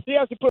mean, he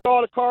has to put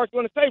all the cards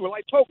on the table,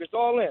 like poker. It's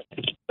all in.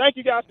 Thank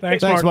you, guys.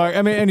 Thanks, Mark.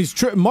 I mean, and he's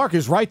Mark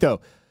is right,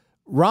 though.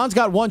 Ron's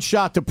got one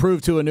shot to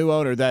prove to a new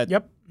owner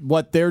that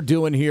what they're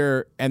doing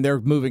here and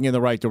they're moving in the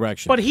right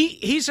direction. But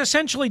he's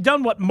essentially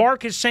done what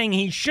Mark is saying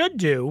he should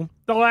do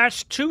the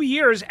last 2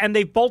 years, and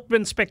they've both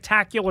been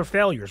spectacular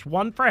failures.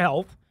 One for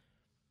health,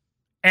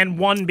 And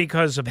one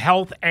because of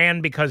health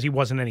and because he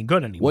wasn't any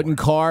good anymore. Wouldn't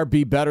Carr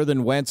be better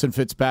than Wentz and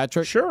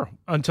Fitzpatrick? Sure,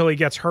 until he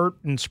gets hurt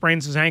and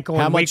sprains his ankle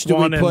how in much week do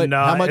we one put, and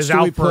how much is do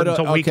we out for put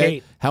until week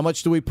 8. How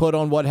much do we put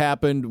on what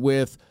happened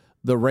with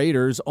the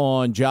Raiders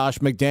on Josh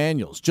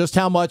McDaniels? Just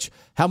how much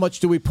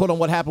do we put on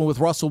what happened with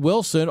Russell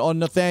Wilson on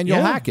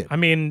Nathaniel Hackett? I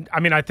mean,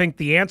 I think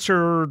the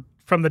answer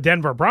from the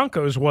Denver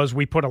Broncos was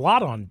we put a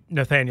lot on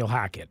Nathaniel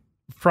Hackett.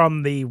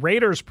 From the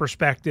Raiders'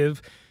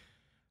 perspective,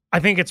 I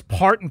think it's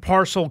part and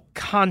parcel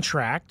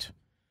contract.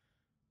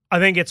 I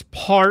think it's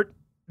part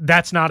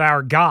that's not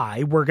our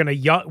guy. We're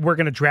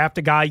gonna draft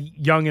a guy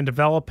young and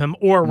develop him,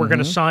 or we're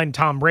gonna sign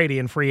Tom Brady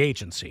in free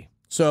agency.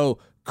 So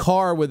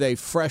Carr with a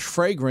fresh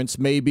fragrance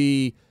may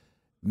be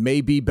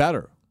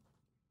better.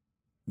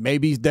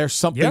 Maybe there's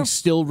something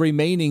still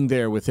remaining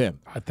there with him.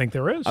 I think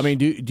there is. I mean,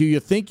 do you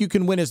think you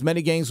can win as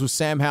many games with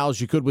Sam Howell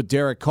as you could with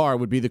Derek Carr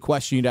would be the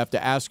question you'd have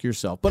to ask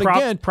yourself. But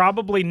again,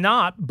 probably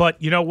not.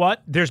 But you know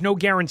what? There's no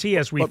guarantee,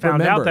 as we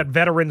found out, that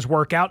veterans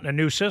work out in a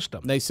new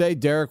system. They say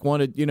Derek's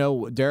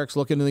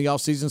looking in the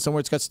offseason somewhere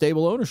it's got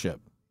stable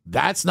ownership.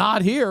 That's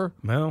not here.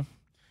 Well,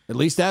 at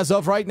least as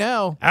of right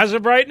now.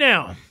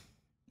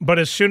 But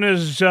as soon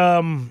as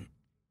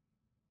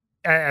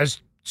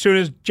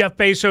Jeff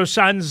Bezos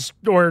signs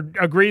or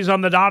agrees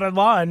on the dotted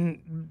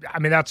line, I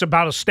mean, that's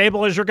about as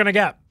stable as you're going to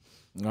get.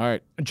 All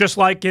right. Just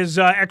like his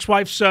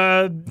ex-wife's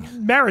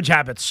marriage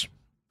habits.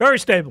 Very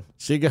stable.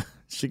 She got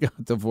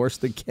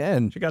divorced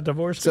again.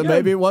 So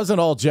maybe it wasn't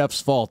all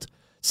Jeff's fault.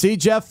 See,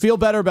 Jeff, feel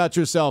better about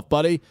yourself,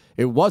 buddy.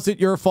 It wasn't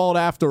your fault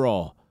after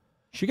all.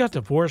 She got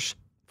divorced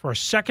for a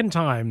second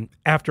time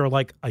after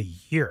like a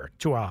year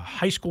to a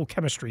high school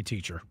chemistry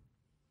teacher.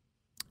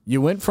 You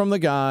went from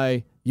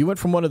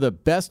one of the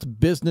best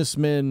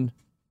businessmen,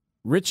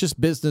 richest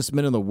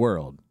businessmen in the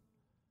world,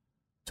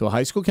 to a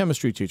high school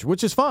chemistry teacher,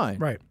 which is fine.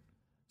 Right.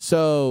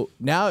 So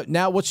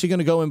now what's she going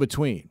to go in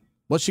between?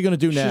 What's she going to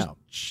do now?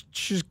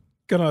 She's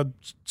going to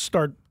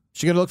start.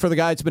 She's going to look for the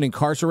guy that's been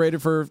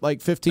incarcerated for like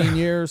 15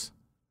 years?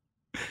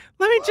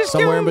 Let me just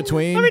somewhere in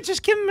between. Let me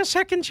just give him a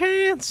second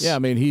chance. Yeah, I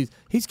mean,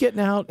 he's getting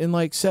out in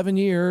like 7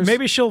 years.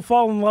 Maybe she'll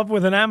fall in love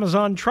with an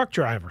Amazon truck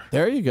driver.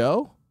 There you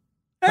go.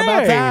 How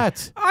about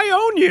that? I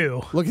own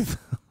you. Look at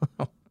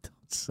don't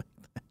say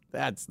that.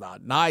 That's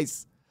not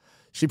nice.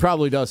 She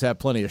probably does have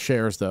plenty of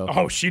shares, though.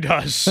 Oh, she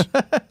does.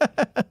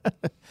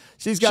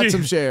 She's got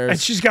some shares, and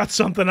she's got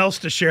something else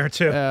to share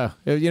too. Yeah,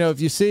 if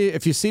you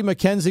see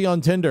Mackenzie on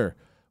Tinder,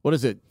 what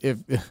is it? If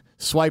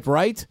swipe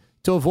right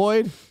to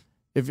avoid.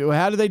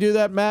 How do they do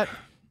that, Matt?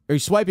 Are you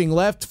swiping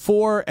left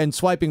for and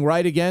swiping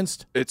right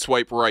against? It's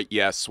swipe right,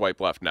 yes. Swipe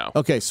left, no.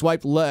 Okay,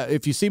 swipe left.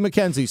 If you see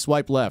Mackenzie,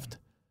 swipe left.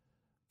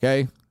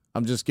 Okay.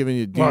 I'm just giving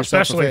you.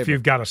 Especially if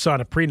you've got to sign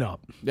a prenup.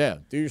 Yeah,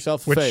 do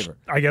yourself a favor.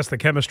 I guess the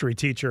chemistry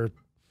teacher,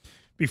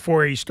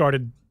 before he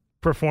started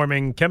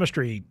performing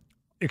chemistry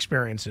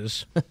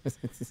experiences.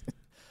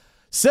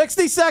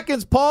 60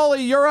 seconds,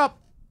 Paulie, you're up.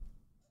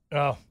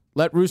 Oh,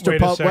 let Rooster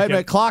Wait a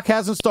minute, clock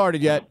hasn't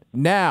started yet.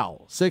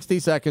 Now, 60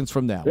 seconds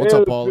from now. What's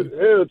up, Paulie?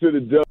 Hell to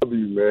the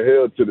W, man.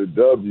 Hell to the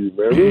W,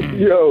 man.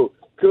 Yo,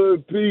 Cuz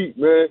Pete,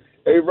 man.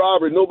 Hey,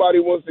 Robert, nobody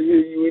wants to hear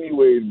you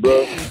anyways,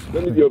 bro.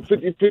 Let me go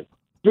 50-50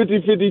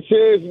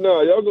 chance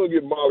now. Y'all going to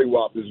get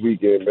mollywopped this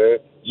weekend, man.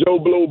 Joe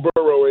Blow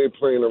Burrow ain't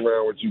playing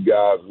around with you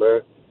guys,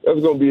 man.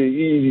 That's going to be an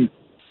easy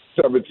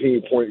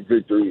 17-point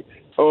victory.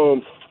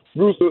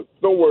 Rooster,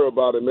 don't worry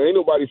about it, man. Ain't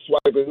nobody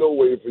swiping no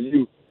way for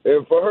you.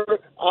 And for her,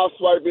 I'll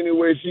swipe any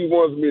way she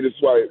wants me to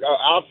swipe.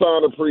 I'll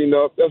sign a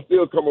prenup. That's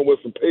still coming with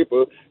some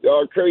paper.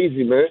 Y'all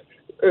crazy, man.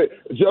 Hey,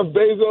 Jeff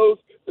Bezos,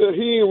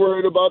 he ain't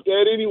worried about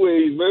that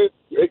anyways, man.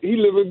 He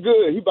living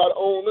good. He about to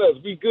own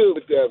us. Be good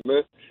with that,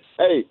 man.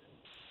 Hey,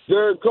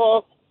 Derek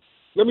Carr,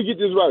 let me get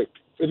this right.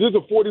 Is this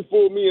a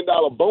 $44 million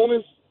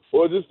bonus,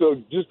 or is this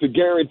just a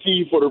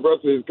guarantee for the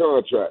rest of his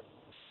contract?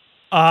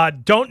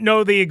 Don't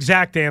know the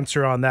exact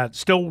answer on that.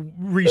 Still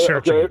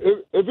researching.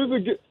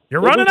 Okay.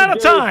 You're running out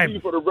of time.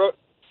 If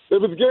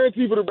it's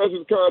guaranteed for the rest of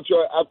his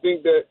contract, I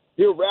think that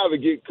he'll rather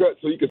get cut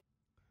so he can.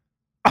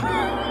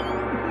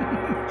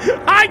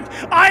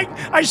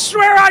 I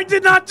swear I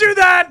did not do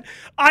that.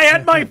 I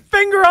had my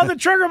finger on the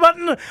trigger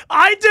button.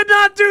 I did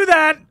not do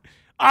that.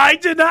 I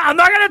did not. I'm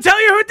not going to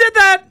tell you who did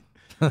that.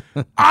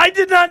 I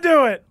did not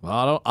do it.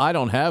 Well, I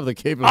don't have the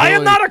capability. I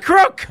am not a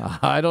crook.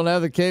 I don't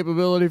have the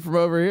capability from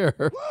over here.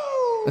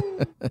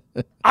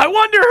 I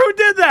wonder who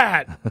did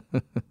that.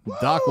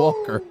 Doc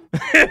Walker.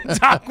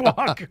 Doc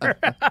Walker.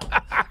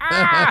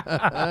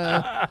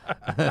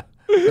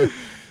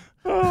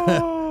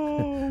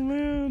 Oh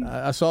man!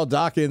 I saw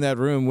Doc in that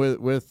room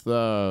with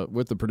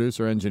the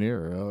producer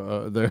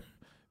engineer there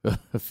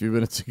a few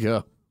minutes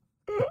ago.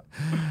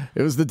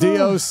 It was the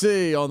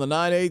DOC on the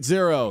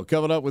 980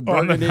 coming up with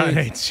Burgundy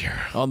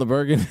on the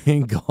Burgundy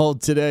and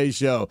Gold Today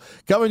Show.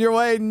 Coming your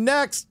way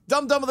next.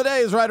 Dum Dum of the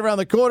Day is right around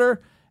the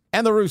corner,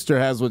 and the Rooster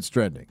has what's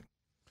trending.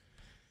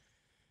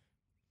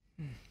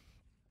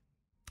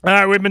 All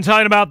right, we've been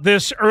talking about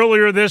this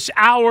earlier this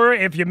hour.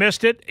 If you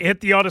missed it, hit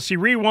the Odyssey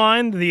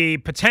Rewind. The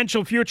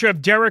potential future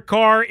of Derek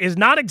Carr is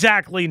not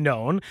exactly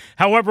known.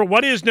 However,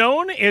 what is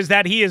known is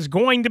that he is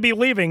going to be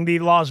leaving the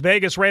Las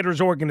Vegas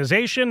Raiders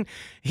organization.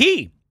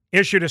 He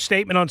issued a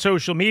statement on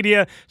social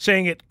media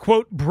saying it,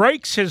 quote,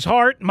 breaks his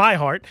heart, my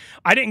heart.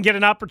 I didn't get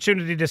an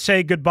opportunity to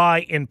say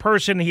goodbye in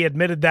person. He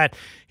admitted that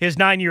his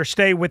 9-year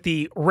stay with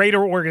the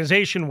Raider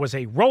organization was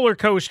a roller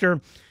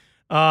coaster,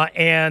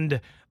 and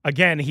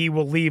again, he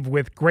will leave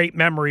with great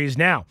memories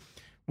now.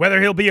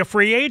 Whether he'll be a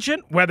free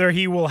agent, whether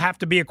he will have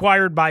to be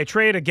acquired by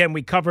trade, again,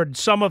 we covered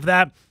some of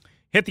that.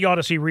 Hit the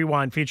Odyssey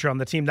Rewind feature on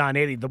the Team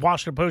 980. The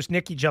Washington Post,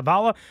 Nikki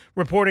Javala,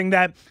 reporting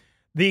that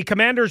the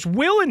Commanders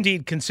will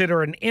indeed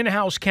consider an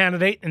in-house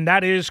candidate, and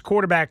that is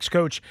quarterbacks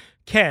coach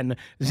Ken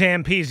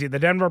Zampese. The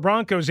Denver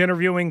Broncos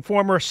interviewing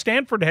former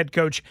Stanford head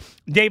coach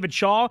David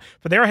Shaw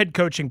for their head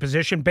coaching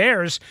position.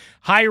 Bears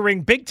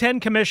hiring Big Ten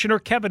Commissioner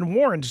Kevin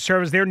Warren to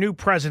serve as their new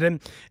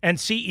president and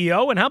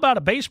CEO. And how about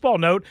a baseball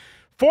note?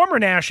 Former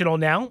National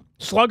now,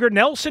 slugger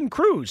Nelson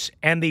Cruz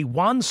and the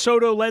Juan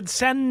Soto-led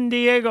San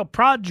Diego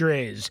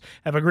Padres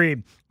have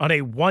agreed on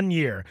a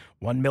 1-year,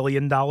 $1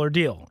 million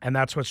deal. And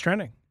that's what's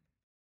trending.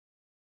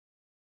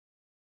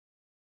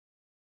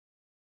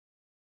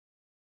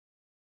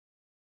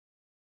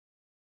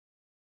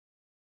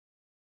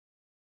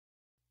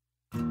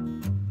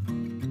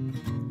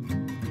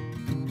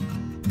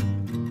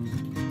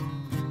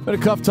 Been a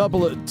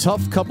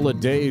tough couple of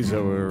days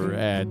over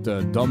at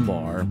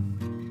Dunbar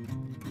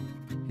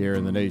here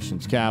in the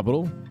nation's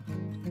capital.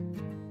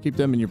 Keep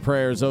them in your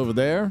prayers over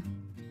there.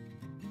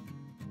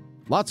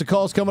 Lots of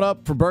calls coming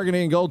up for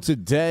Burgundy and Gold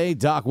today.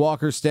 Doc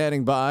Walker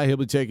standing by. He'll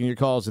be taking your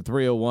calls at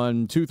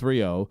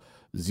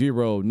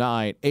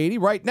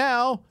 301-230-0980. Right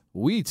now,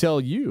 we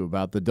tell you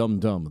about the Dum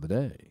Dum of the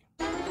Day.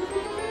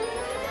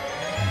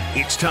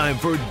 It's time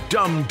for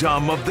Dum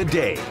Dum of the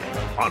Day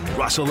on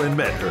Russell and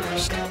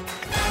Medhurst.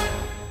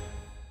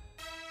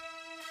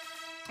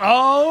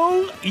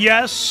 Oh,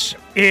 yes,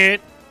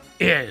 it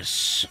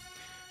is.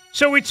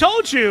 So we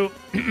told you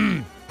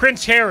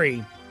Prince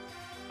Harry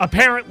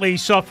apparently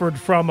suffered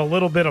from a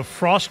little bit of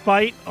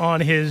frostbite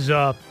on his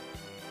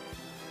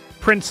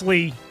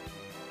princely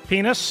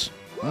penis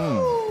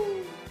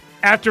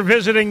after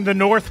visiting the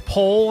North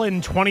Pole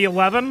in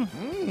 2011.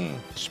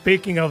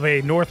 Speaking of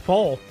a North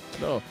Pole.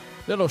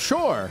 Little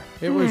shore.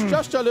 It was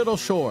just a little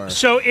shore.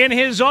 So in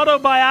his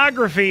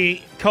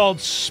autobiography called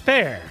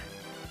Spare,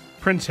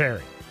 Prince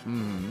Harry,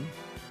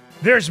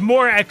 there's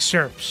more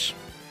excerpts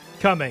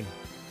coming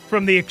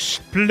from the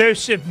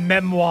explosive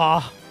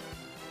memoir.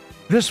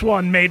 This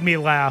one made me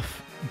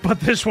laugh, but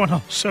this one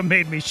also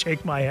made me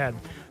shake my head.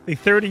 The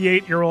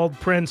 38-year-old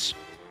prince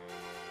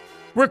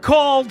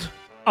recalled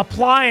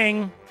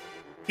applying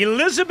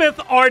Elizabeth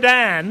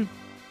Arden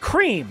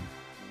cream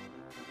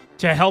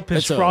to help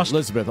his frost.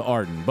 Elizabeth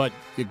Arden, but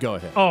you go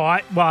ahead. Oh,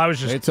 I was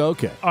just. It's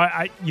okay.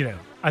 I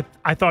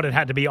thought it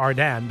had to be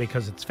Arden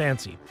because it's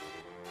fancy.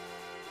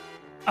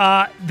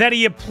 That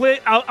he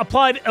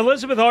applied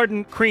Elizabeth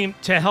Arden cream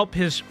to help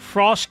his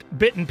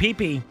frost-bitten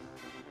pee-pee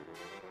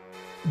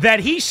that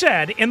he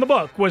said in the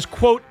book was,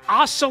 quote,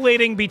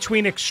 oscillating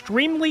between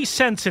extremely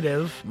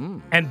sensitive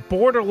and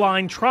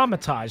borderline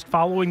traumatized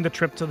following the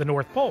trip to the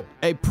North Pole.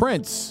 Hey,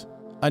 Prince,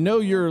 I know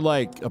you're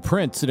like a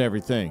prince and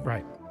everything.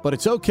 Right. But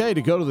it's okay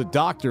to go to the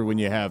doctor when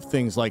you have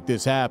things like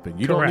this happen.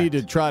 You don't need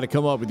to try to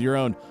come up with your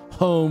own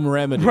home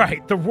remedy.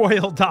 Right, the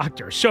royal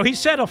doctor. So he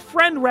said a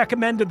friend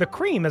recommended the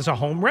cream as a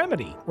home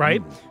remedy,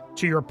 right?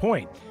 To your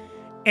point.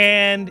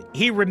 And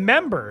he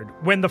remembered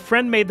when the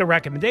friend made the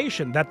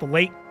recommendation that the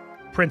late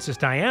Princess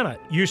Diana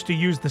used to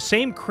use the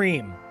same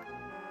cream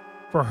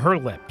for her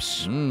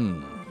lips.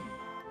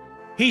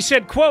 He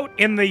said, quote,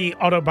 in the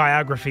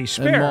autobiography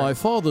Spare. And my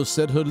father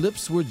said her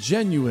lips were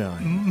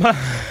genuine.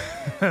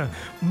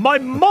 My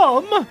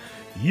mom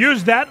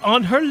used that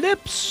on her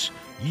lips.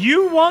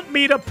 You want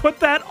me to put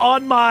that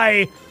on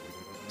my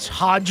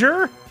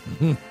Todger?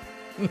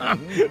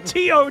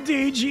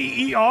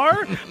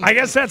 Todger? I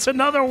guess that's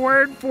another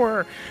word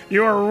for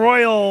your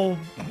royal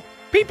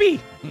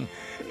pee-pee.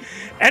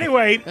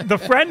 Anyway, the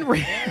friend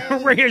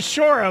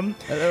reassured him.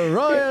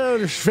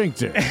 Royal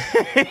sphincter.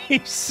 He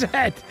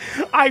said,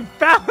 I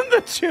found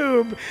the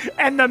tube,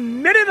 and the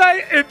minute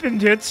I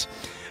opened it,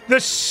 the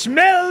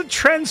smell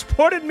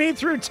transported me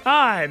through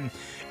time.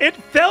 It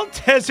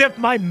felt as if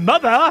my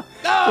mother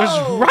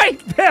was right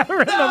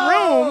there in the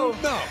room.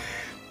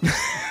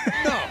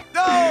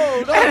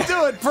 No, don't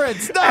do it,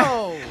 Prince.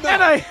 No.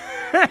 And I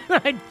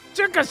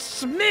took a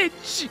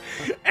smidge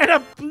and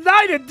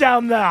applied it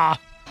down there.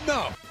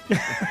 No.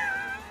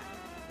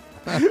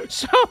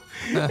 So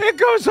it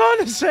goes on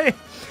to say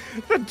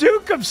the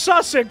Duke of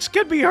Sussex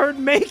could be heard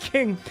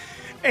making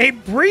a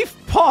brief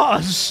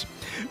pause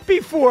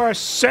before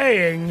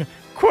saying,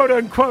 quote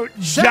unquote,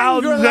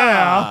 down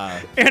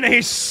there in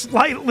a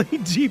slightly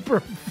deeper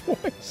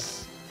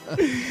voice.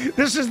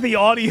 This is the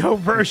audio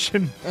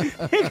version.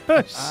 He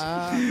goes,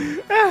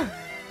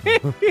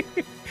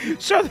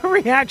 So the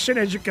reaction,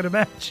 as you can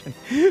imagine,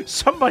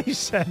 somebody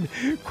said,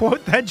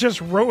 quote, "That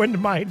just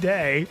ruined my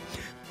day."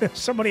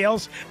 Somebody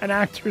else, an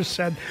actor,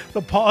 said,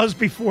 "The pause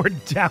before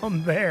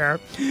down there."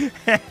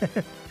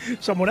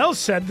 Someone else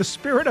said, "The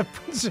spirit of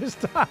Princess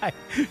Di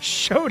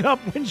showed up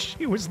when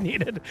she was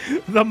needed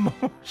the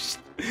most."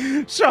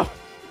 So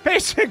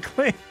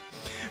basically,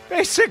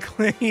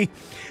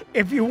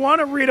 if you want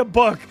to read a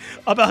book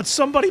about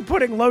somebody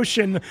putting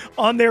lotion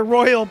on their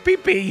royal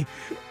pee-pee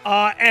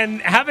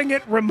and having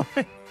it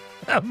remind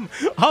them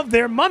of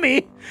their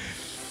mummy,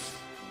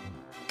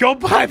 go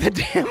buy the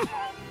damn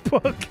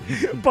book.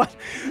 But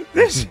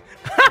this,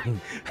 I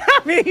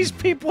mean, these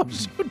people are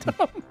so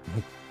dumb.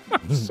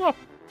 I'm sorry.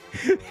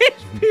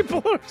 These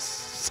people are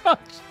such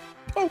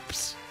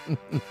popes.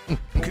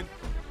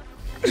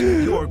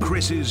 You're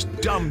Chris's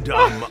Dum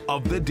Dum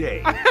of the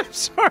Day. I'm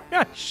sorry,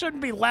 I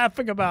shouldn't be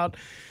laughing about.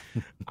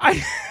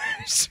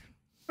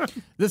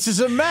 This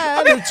is a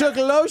man who took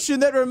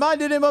lotion that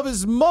reminded him of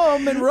his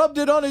mom and rubbed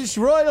it on his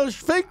royal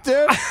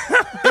sphincter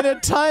in a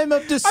time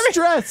of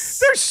distress.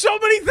 There's so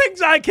many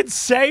things I could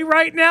say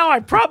right now.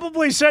 I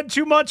probably said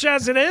too much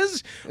as it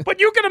is, but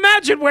you can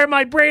imagine where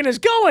my brain is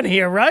going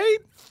here, right?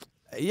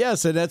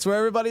 Yes, and that's where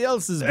everybody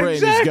else's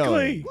brain is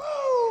going.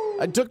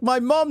 I took my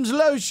mom's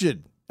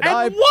lotion.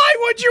 And why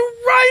would you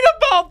write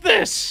about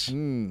this?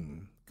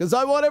 Because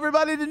I want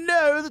everybody to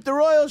know that the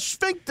royal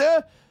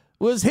sphincter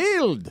was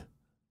healed.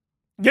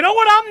 You know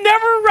what I'm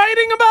never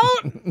writing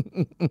about?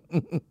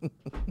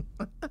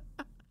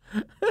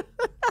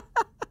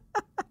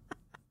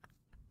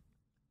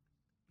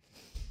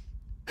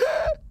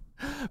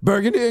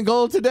 Burgundy and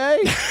gold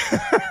today?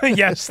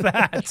 Yes,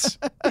 that's. Is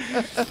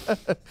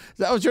that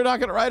what you're not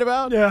going to write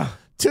about? Yeah.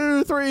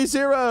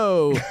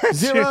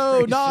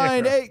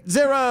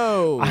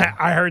 230-0980.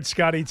 I heard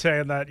Scotty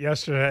saying that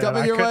yesterday.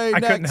 Coming your way I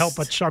next. couldn't help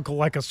but chuckle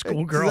like a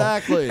schoolgirl.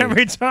 Exactly.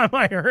 Every time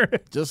I heard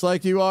it. Just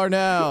like you are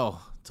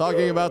now.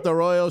 Talking about the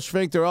royal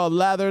sphincter all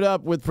lathered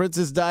up with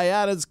Princess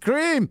Diana's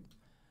cream.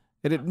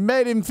 And it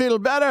made him feel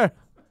better.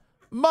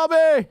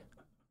 Mommy,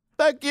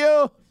 thank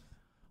you.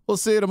 We'll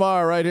see you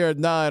tomorrow right here at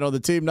 9 on the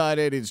Team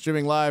 980,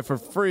 streaming live for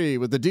free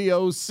with the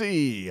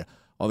DOC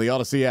on the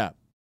Odyssey app.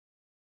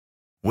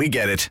 We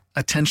get it.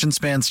 Attention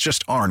spans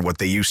just aren't what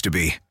they used to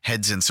be.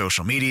 Heads in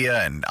social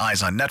media and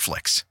eyes on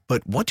Netflix.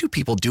 But what do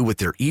people do with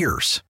their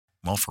ears?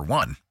 Well, for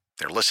one,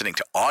 they're listening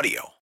to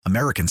audio.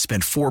 Americans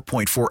spend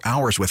 4.4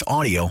 hours with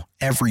audio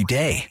every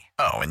day.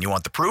 Oh, and you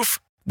want the proof?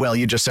 Well,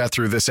 you just sat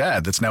through this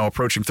ad that's now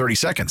approaching 30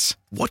 seconds.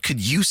 What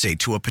could you say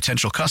to a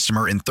potential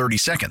customer in 30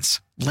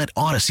 seconds? Let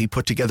Odyssey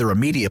put together a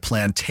media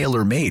plan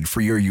tailor-made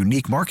for your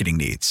unique marketing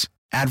needs.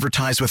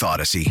 Advertise with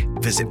Odyssey.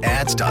 Visit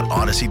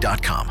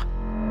ads.odyssey.com.